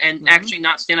victim, and actually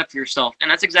not stand up for yourself. And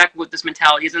that's exactly what this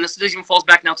mentality is. And this even falls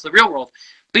back now to the real world.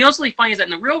 But what's really funny is that in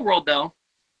the real world, though,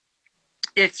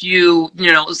 if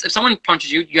if someone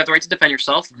punches you, you have the right to defend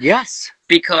yourself. Yes.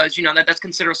 Because that's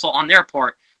considered assault on their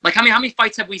part. Like how many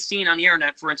fights have we seen on the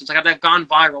internet, for instance, like that have gone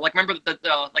viral? Like remember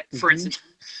for instance,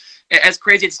 as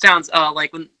crazy as it sounds,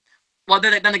 like when. Well,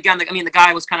 then again, the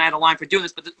guy was kind of out of line for doing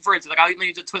this. But for instance, like I'll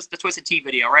use the Twisted Tea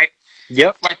video, right?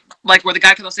 Yep. Like where the guy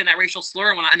kept on saying that racial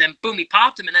slur, and then boom, he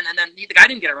popped him, and then the guy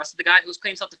didn't get arrested. The guy was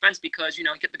claiming self-defense because the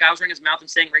guy was running his mouth and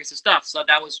saying racist stuff, so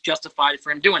that was justified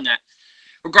for him doing that,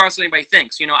 regardless of what anybody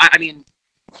thinks. Granted,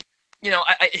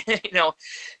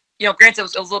 it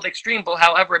was a little bit extreme, but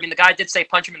however, the guy did say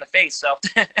punch him in the face, so.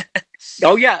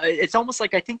 Oh yeah, it's almost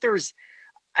like I think there's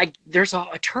a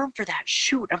term for that.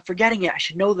 Shoot, I'm forgetting it. I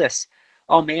should know this.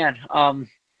 Oh man,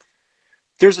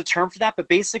 there's a term for that, but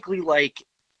basically, like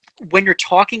when you're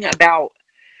talking about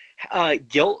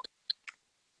guilt,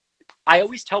 I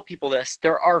always tell people this.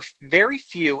 There are very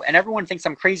few, and everyone thinks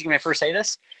I'm crazy when I first say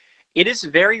this. It is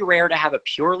very rare to have a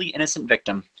purely innocent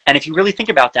victim, and if you really think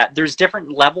about that, there's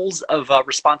different levels of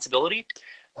responsibility.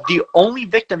 The only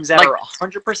victims that are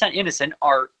 100% innocent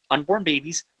are unborn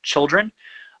babies, children.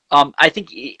 I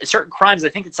think certain crimes, I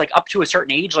think it's like up to a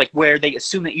certain age, like where they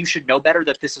assume that you should know better,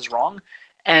 that this is wrong.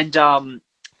 And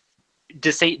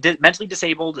mentally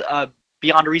disabled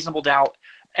beyond a reasonable doubt,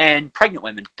 and pregnant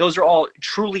women. Those are all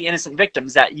truly innocent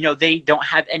victims that, they don't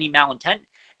have any malintent.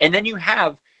 And then you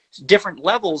have different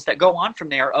levels that go on from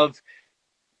there of,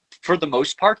 for the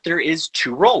most part, there is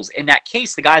two roles. In that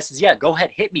case, the guy says, yeah, go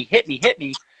ahead, hit me.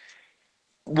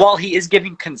 While he is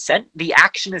giving consent, the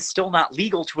action is still not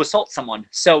legal to assault someone.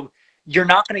 So you're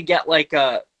not going to get like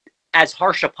as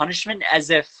harsh a punishment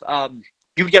as if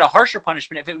you would get a harsher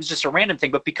punishment if it was just a random thing.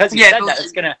 But because he said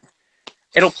that,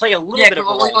 it'll play a little bit of a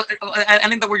role. I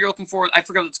think the word you're looking for, I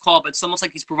forget what it's called, but it's almost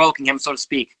like he's provoking him, so to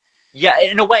speak. Yeah,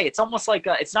 in a way, it's almost like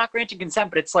it's not granting consent,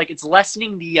 but it's like it's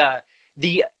lessening the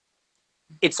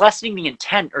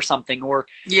intent or something, or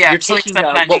you're taking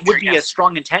what would be a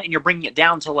strong intent and you're bringing it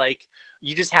down to like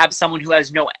you just have someone who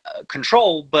has no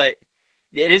control, but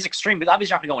it is extreme. But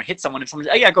obviously, you're not going to go and hit someone if someone's,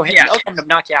 oh yeah, go hit me. Oh, I'm going to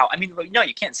knock you out. No,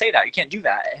 you can't say that. You can't do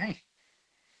that. Hey.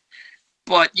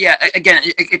 But yeah, again,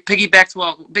 it piggybacks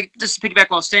just to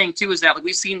piggyback what I was saying too, is that like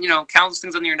we've seen countless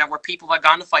things on the internet where people have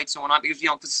gotten to fights and whatnot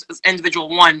because this individual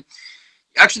one.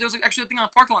 Actually, there was actually a thing on the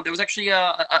parking lot. There was actually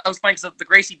I was playing the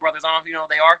Gracie brothers. I don't know if you know who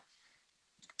they are.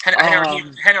 Henner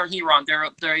and Heron. They run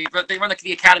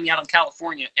the academy out in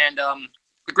California, and they're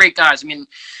great guys.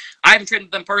 I haven't trained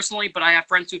with them personally, but I have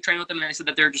friends who train with them, and they said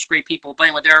that they're just great people. But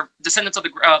anyway, they're descendants of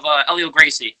Elio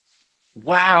Gracie.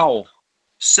 Wow.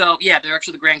 So yeah, they're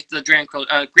actually the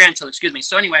grandchildren. Excuse me.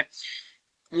 So anyway,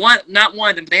 not one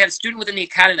of them, but they had a student within the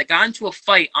academy that got into a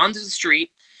fight onto the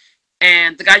street.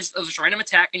 And the guy it was a random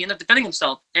attack, and he ended up defending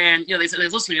himself. And they said,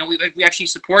 "Listen, we actually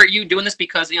support you doing this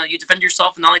because you defend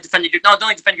yourself, and not only defend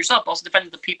yourself, but also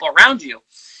defend the people around you."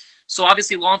 So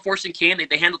obviously, law enforcement came. They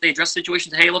addressed the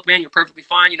situation. Hey, look, man, you're perfectly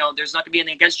fine. There's not going to be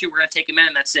anything against you. We're going to take him in,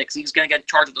 and that's it. 'Cause he's going to get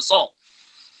charged with assault.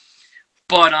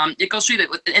 But it goes through that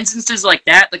with instances like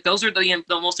that. Like those are the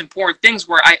most important things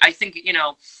where I think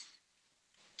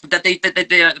that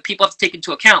the people have to take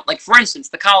into account. Like for instance,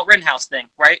 the Kyle Rittenhouse thing,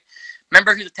 right?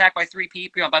 Remember, he was attacked by three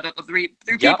people. By the three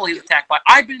people he was attacked by.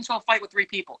 I've been into a fight with three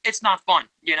people. It's not fun.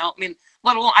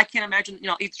 Let alone I can't imagine.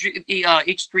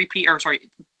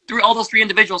 All those three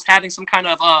individuals having some kind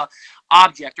of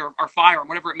object or firearm,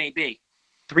 whatever it may be.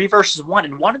 3 versus 1,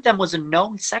 and one of them was a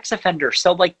known sex offender.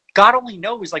 So like, God only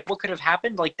knows like what could have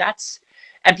happened. Like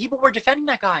and people were defending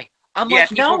that guy.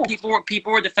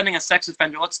 People were defending a sex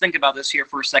offender. Let's think about this here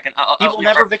for a second. People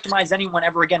never victimize anyone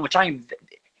ever again, which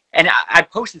and I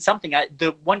posted something.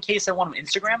 The one case I want on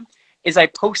Instagram is I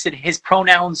posted his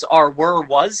pronouns are were,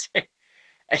 was.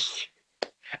 The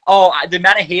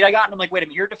amount of hate I got, and I'm like, wait a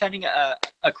minute, you're defending a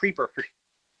creeper.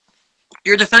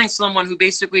 You're defending someone who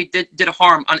basically did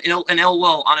harm on an ill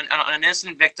will on an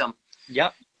innocent victim.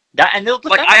 Yep. That and they'll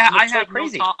Like defend I them. It's so have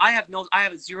crazy. I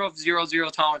have zero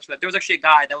tolerance for that. There was actually a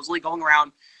guy that was really going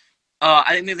around.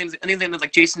 I think his name was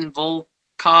like Jason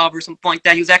Volkov or something like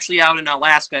that. He was actually out in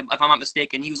Alaska, if I'm not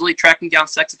mistaken. He was really tracking down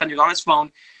sex offenders on his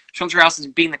phone, showing their houses,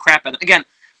 and beating the crap out of them. Again,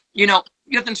 you know,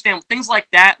 you have to understand things like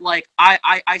that. Like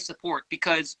I support,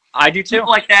 because I do too.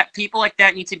 people like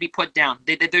that need to be put down.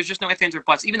 There's just no ifs, ands, or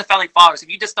buts. Even the founding fathers, if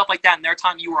you did stuff like that in their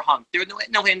time, you were hung. There were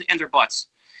no ifs, ands, or buts.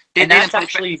 And that's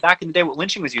actually back in the day what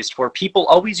lynching was used for. People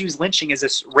always use lynching as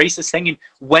this racist thing. And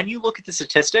when you look at the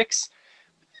statistics,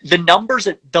 the numbers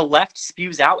that the left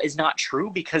spews out is not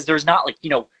true, because there's not like,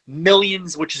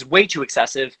 millions, which is way too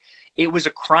excessive. It was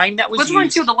a crime that was used. Funny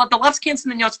too. The left can't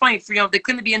seem to, it's funny, they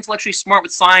couldn't be intellectually smart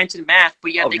with science and math,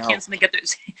 but yet can't seem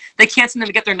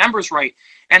to get their numbers right.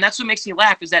 And that's what makes me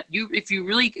laugh, is that if you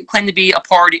really claim to be a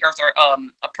party or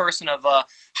a person of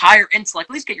higher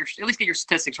intellect, at least get your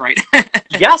statistics right.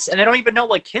 Yes, and they don't even know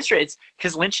like history. It's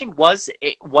because lynching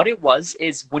what it was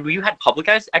is when you had public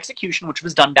execution, which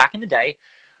was done back in the day.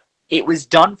 It was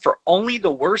done for only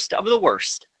the worst of the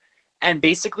worst, and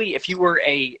basically, if you were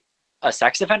a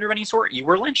sex offender of any sort, you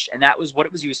were lynched, and that was what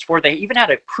it was used for. They even had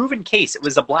a proven case. It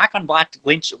was a black on black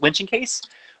lynching case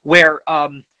where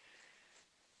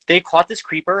they caught this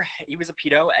creeper. He was a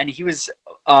pedo, and he was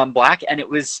black, and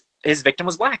his victim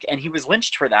was black, and he was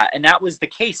lynched for that. And that was the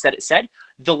case that it said.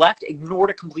 The left ignored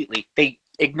it completely. They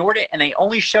ignored it, and they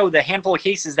only show the handful of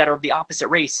cases that are of the opposite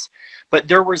race. But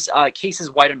there was cases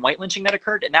white on white lynching that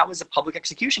occurred, and that was a public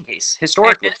execution case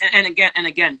historically. And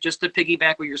again, just to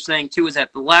piggyback what you're saying too, is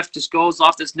that the left just goes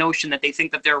off this notion that they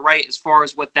think that they're right as far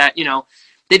as what that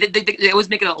they always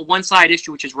make it a one-side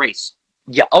issue, which is race.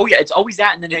 Yeah. Oh yeah. It's always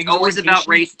that, and then it's always about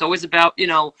race. It's always about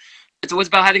It's always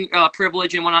about having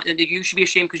privilege and whatnot, and you should be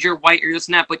ashamed because you're white or this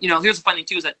and that. But here's the funny thing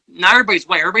too, is that not everybody's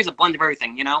white. Everybody's a blend of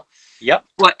everything. Yep.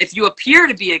 But if you appear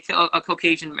to be a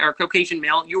Caucasian or Caucasian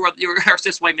male, you're a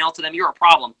cis white male to them. You're a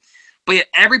problem. But yet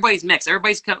everybody's mixed.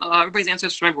 Everybody's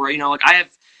ancestors from everywhere. Like I have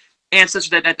ancestors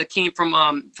that came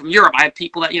from Europe. I have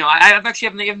people that I actually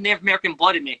have Native American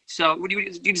blood in me. So what do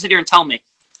you sit here and tell me?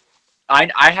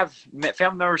 I have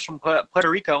family members from Puerto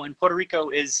Rico, and Puerto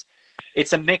Rico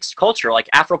it's a mixed culture. Like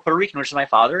Afro-Puerto Rican, which is my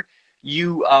father,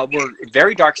 you were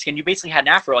very dark skinned. You basically had an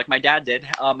afro like my dad did.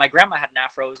 My grandma had an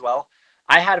afro as well.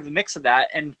 I had a mix of that.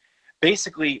 And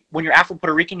basically, when you're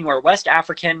Afro-Puerto Rican, you are West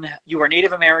African, you are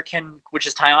Native American, which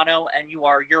is Taino, and you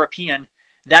are European.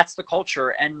 That's the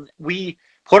culture. And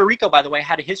Puerto Rico, by the way,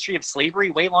 had a history of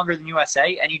slavery way longer than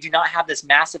USA, and you do not have this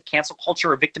massive cancel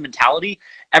culture or victim mentality.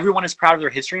 Everyone is proud of their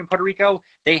history in Puerto Rico.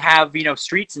 They have,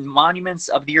 streets and monuments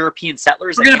of the European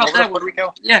settlers that came over to Puerto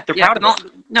Rico. Yeah, they're proud of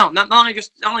it. Not only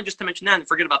just to mention that and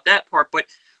forget about that part, but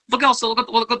look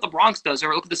what the Bronx does,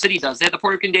 or look what the city does. They had the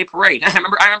Puerto Rican Day Parade. I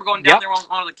remember going down there when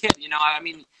I was a kid.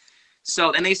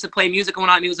 So, and they used to play music and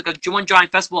whatnot. It was like one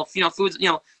giant festival of foods.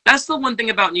 That's the one thing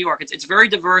about New York. It's very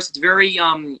diverse. It's very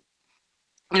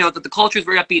the culture is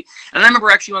very upbeat. And I remember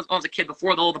actually when I was a kid,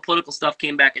 before all the political stuff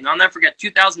came back, and I'll never forget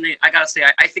 2008. I gotta say,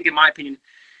 I think in my opinion,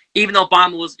 even though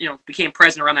Obama was became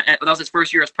president around that was his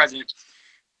first year as president,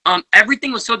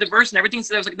 everything was so diverse and everything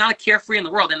was like not a carefree in the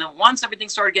world. And then once everything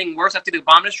started getting worse after the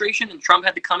Obama administration and Trump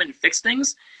had to come in and fix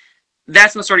things,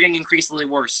 that's when it started getting increasingly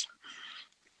worse.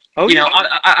 Oh,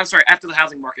 I'm sorry, after the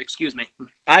housing market. Excuse me.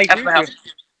 I agree.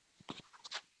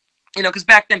 Because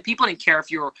back then people didn't care if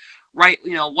you were right,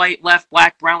 white, left,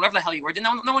 black, brown, whatever the hell you were.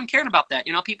 No one cared about that.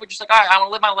 People were just like, all right, I want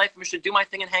to live my life. I'm just going to do my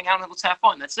thing and hang out and let's have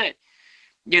fun. That's it.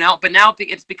 But now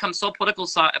it's become so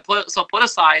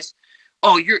politicized.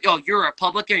 Oh, you're a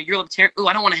Republican. You're a libertarian. Oh,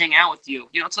 I don't want to hang out with you.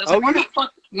 It's like,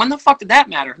 when the fuck did that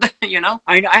matter?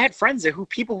 I had friends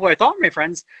people who I thought were my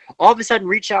friends all of a sudden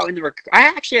reach out I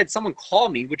actually had someone call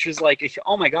me, which was like,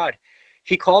 oh my God.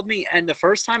 He called me, and the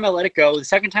first time I let it go, the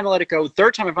second time I let it go, the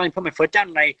third time I finally put my foot down,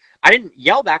 and I didn't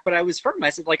yell back, but I was firm. I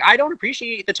said, I don't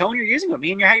appreciate the tone you're using with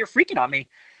me and how you're freaking on me.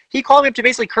 He called me up to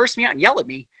basically curse me out and yell at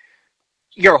me.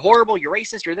 You're horrible, you're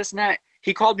racist, you're this and that.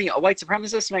 He called me a white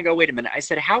supremacist, and I go, wait a minute. I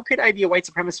said, how could I be a white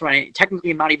supremacist when I technically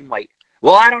am not even white?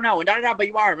 Well, I don't know, but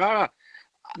you are.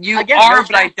 You are,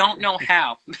 but I don't know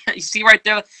how. You see right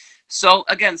there? So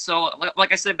again,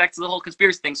 like I said, back to the whole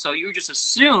conspiracy thing. So you just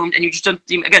assumed, and you just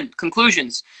again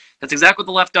conclusions. That's exactly what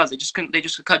the left does. They just cut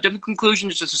different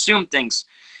conclusions, just assume things,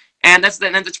 and that's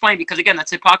funny because again,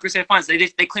 that's hypocrisy at finds.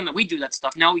 They claim that we do that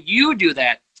stuff. No, you do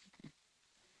that.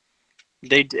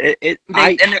 And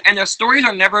their stories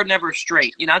are never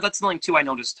straight. That's something too I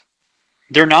noticed.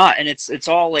 They're not, and it's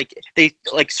all like they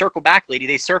like circle back, lady.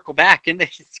 They circle back, and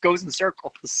it goes in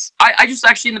circles. I just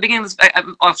actually in the beginning of this.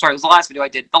 Oh, sorry, it was the last video I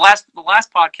did. The last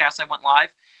podcast I went live.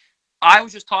 I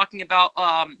was just talking about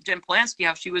Jen Polanski,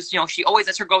 how she was, she always,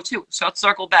 that's her go-to. So let's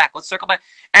circle back.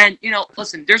 And,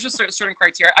 listen, there's just certain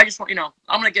criteria. I just want,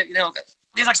 I'm going to get,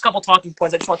 these next couple talking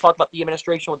points. I just want to talk about the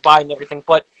administration with Biden and everything.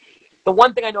 But the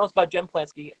one thing I noticed about Jen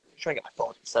Polanski, I'm trying to get my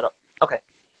phone set up. Okay.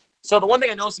 So the one thing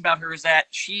I noticed about her is that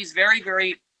she's very,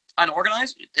 very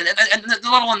unorganized. And the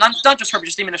little one, not just her, but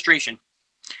just the administration.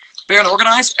 Very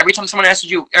unorganized. Every time someone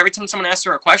asks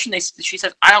her a question, she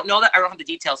says, I don't know that. I don't have the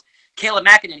details. Kayla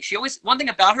McEnany, one thing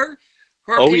about her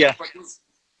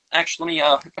actually,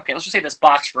 okay, let's just say this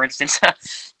box, for instance.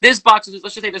 This box, let's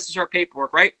just say this is her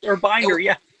paperwork, right? Her binder,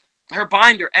 yeah. Her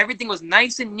binder, everything was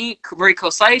nice and neat, very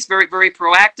concise, very, very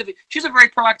proactive. She's a very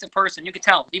proactive person, you could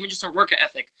tell, even just her work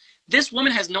ethic. This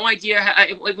woman has no idea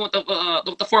what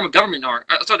the form of government are.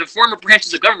 The former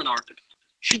branches of government are.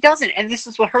 She doesn't, and this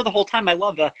is what her the whole time. I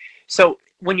love so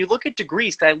when you look at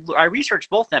degrees, I researched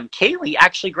both of them. Kaylee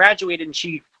actually graduated, and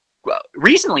she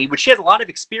recently, but she has a lot of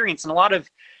experience and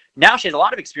now she has a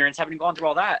lot of experience having gone through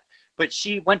all that. But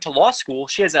she went to law school.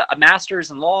 She has a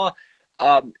master's in law.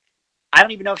 I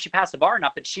don't even know if she passed the bar or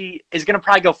not, but she is going to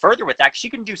probably go further with that. She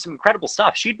can do some incredible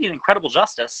stuff. She'd be an incredible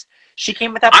justice. She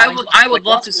came with that. I would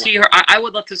love to see her. I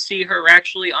would love to see her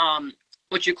actually.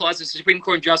 What you call as the Supreme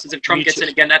Court justice if Trump gets in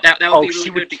again. That would be really good. She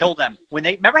would kill them. When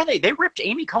remember how they ripped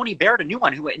Amy Coney Barrett a new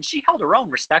one and she held her own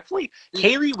respectfully.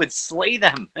 Kaylee would slay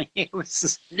them. It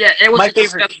was my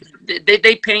favorite.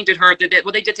 They painted her.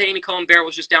 What they did to Amy Coney Barrett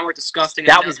was just downright disgusting.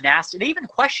 That was nasty. They even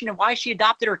questioned why she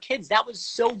adopted her kids. That was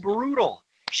so brutal.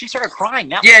 She started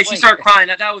crying. She started crying.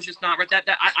 That was just not right.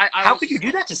 How could you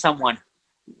do that to someone?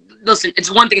 Listen, it's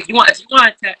one thing if you want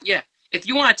to if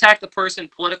you want to attack the person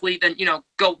politically, then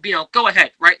go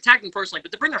ahead, right? Attack them personally, but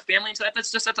to bring their family into that,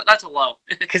 that's a low.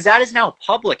 Because that is now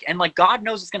public, and like God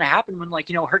knows what's going to happen when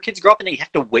her kids grow up and they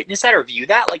have to witness that or view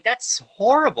that. Like that's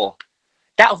horrible.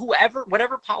 That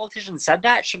whatever politician said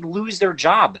that should lose their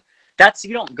job.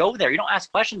 You don't go there. You don't ask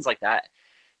questions like that.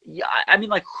 Yeah, I mean,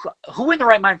 like, who in the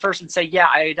right mind first would say, yeah,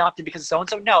 I adopted because of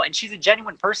so-and-so? No, and she's a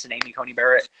genuine person, Amy Coney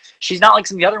Barrett. She's not like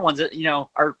some of the other ones that,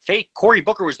 are fake. Cory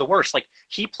Booker was the worst. Like,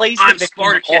 he plays the victim.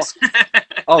 Spartacus.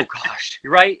 Oh, gosh.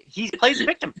 You're right. He plays the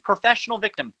victim, professional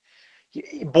victim.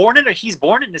 He's born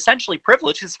in essentially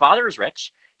privilege. His father is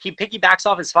rich. He piggybacks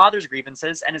off his father's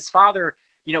grievances, and his father,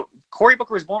 Cory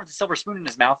Booker was born with a silver spoon in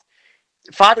his mouth.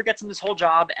 Father gets him this whole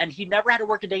job, and he never had to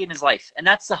work a day in his life. And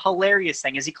that's the hilarious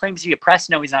thing, is he claims to be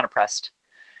oppressed. No, he's not oppressed.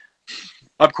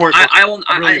 Of course,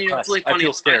 I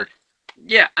feel scared.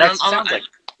 Yeah, like.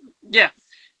 Yeah,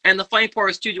 and the funny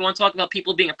part is too. You want to talk about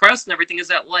people being oppressed and everything? Is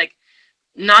that like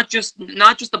not just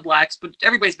the blacks, but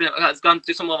everybody's has gone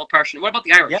through some level of oppression. What about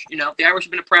the Irish? Yeah. The Irish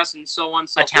have been oppressed, and so on.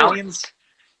 So Italians. Forth.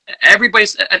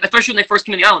 Everybody's, especially when they first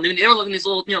came to the island, they were living in these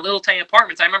little tiny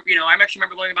apartments. I actually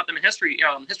remember learning about them in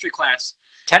history class.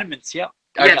 Tenements, yeah.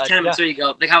 Yeah, tenements. There you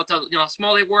go. Like how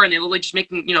small they were, and they were literally just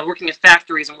making, working at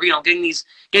factories and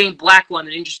getting black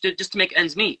London just to make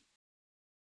ends meet.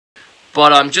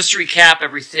 But just to recap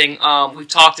everything, we've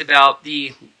talked about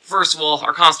first of all,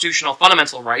 our constitutional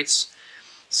fundamental rights.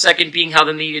 Second being how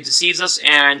the media deceives us,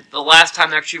 and the last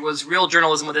time actually was real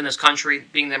journalism within this country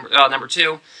being number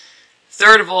two.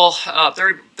 Third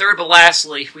but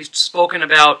lastly, we've spoken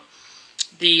about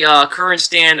the current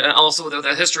stand and also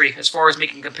the history as far as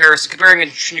comparing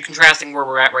and contrasting where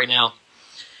we're at right now.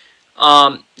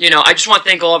 I just want to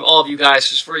thank all of you guys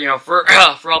just for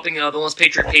helping the Relentless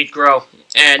Patriot page grow,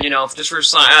 and just for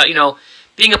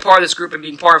being a part of this group and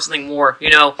being part of something more.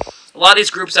 A lot of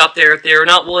these groups out there, they're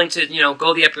not willing to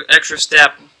go the extra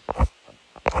step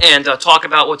and talk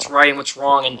about what's right and what's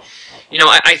wrong. And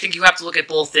I think you have to look at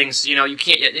both things. You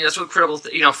can't. That's what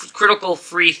critical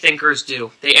free thinkers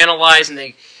do. They analyze and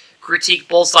they critique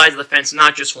both sides of the fence,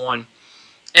 not just one.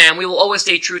 And we will always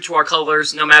stay true to our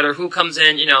colors, no matter who comes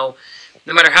in. No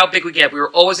matter how big we get, we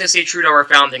were always going to stay true to our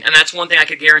founding. And that's one thing I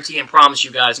could guarantee and promise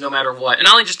you guys, no matter what. And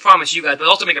not only just promise you guys, but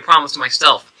also make a promise to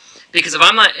myself. Because if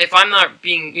I'm not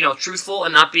being truthful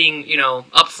and not being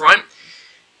upfront,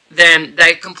 then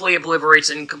that completely obliterates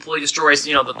and completely destroys,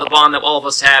 the bond that all of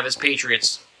us have as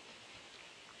patriots.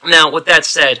 Now, with that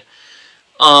said,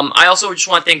 I also just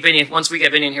want to thank Vinny, once we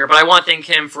get Vinny in here, but I want to thank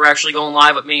him for actually going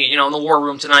live with me, in the war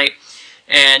room tonight,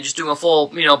 and just doing a full,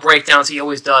 breakdown as he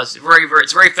always does.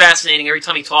 It's very fascinating every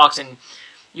time he talks, and,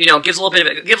 gives a little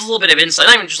bit of insight,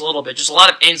 not even just a little bit, just a lot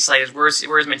of insight as where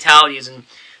his mentality is, and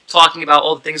talking about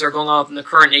all the things that are going on in the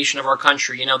current nation of our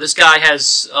country. This guy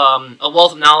has a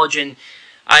wealth of knowledge, and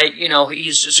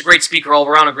he's just a great speaker all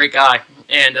around, a great guy.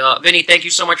 And Vinny, thank you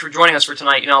so much for joining us for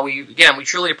tonight. We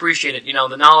truly appreciate it.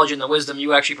 The knowledge and the wisdom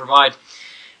you actually provide.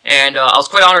 And I was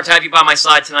quite honored to have you by my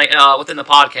side tonight within the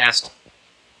podcast.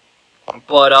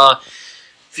 But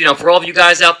for all of you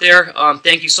guys out there,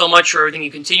 thank you so much for everything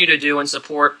you continue to do and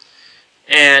support.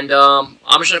 And I'm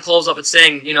just going to close up with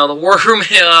saying, the War Room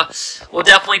will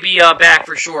definitely be back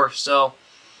for sure. So,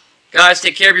 guys,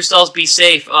 take care of yourselves. Be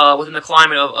safe within the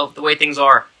climate of the way things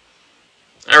are.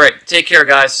 All right, take care,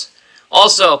 guys.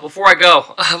 Also, before I go,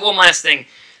 one last thing.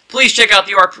 Please check out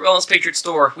the Relentless Patriot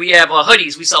store. We have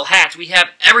hoodies, we sell hats, we have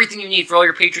everything you need for all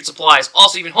your Patriot supplies.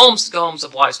 Also, even home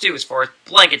supplies, too, as far as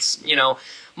blankets,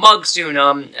 mugs soon,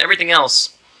 everything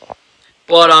else.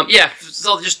 But,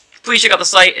 so just please check out the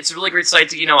site. It's a really great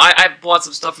site. I've bought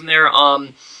some stuff from there.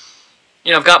 I've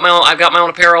got my own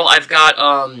apparel. I've got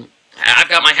my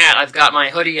hat. I've got my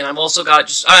hoodie, and I've also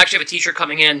got I actually have a T-shirt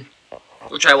coming in,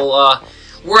 which I will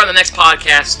wear on the next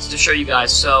podcast to show you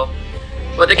guys. So,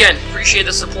 but again, appreciate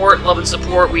the support, love and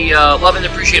support. We love and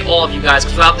appreciate all of you guys.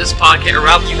 Because without this podcast, or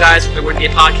without you guys, there wouldn't be a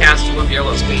podcast. There wouldn't be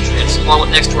Relentless Patriots, along with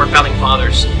next to our founding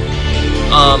fathers.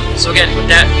 So again, with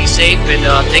that, be safe, and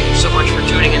thank you so much for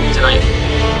tuning in tonight.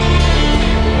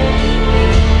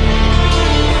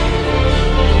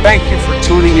 Thank you for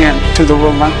tuning in to the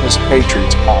Relentless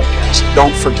Patriots podcast.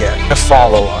 Don't forget to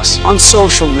follow us on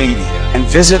social media and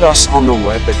visit us on the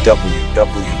web at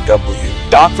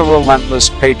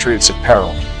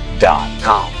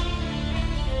www.therelentlesspatriotsapparel.com.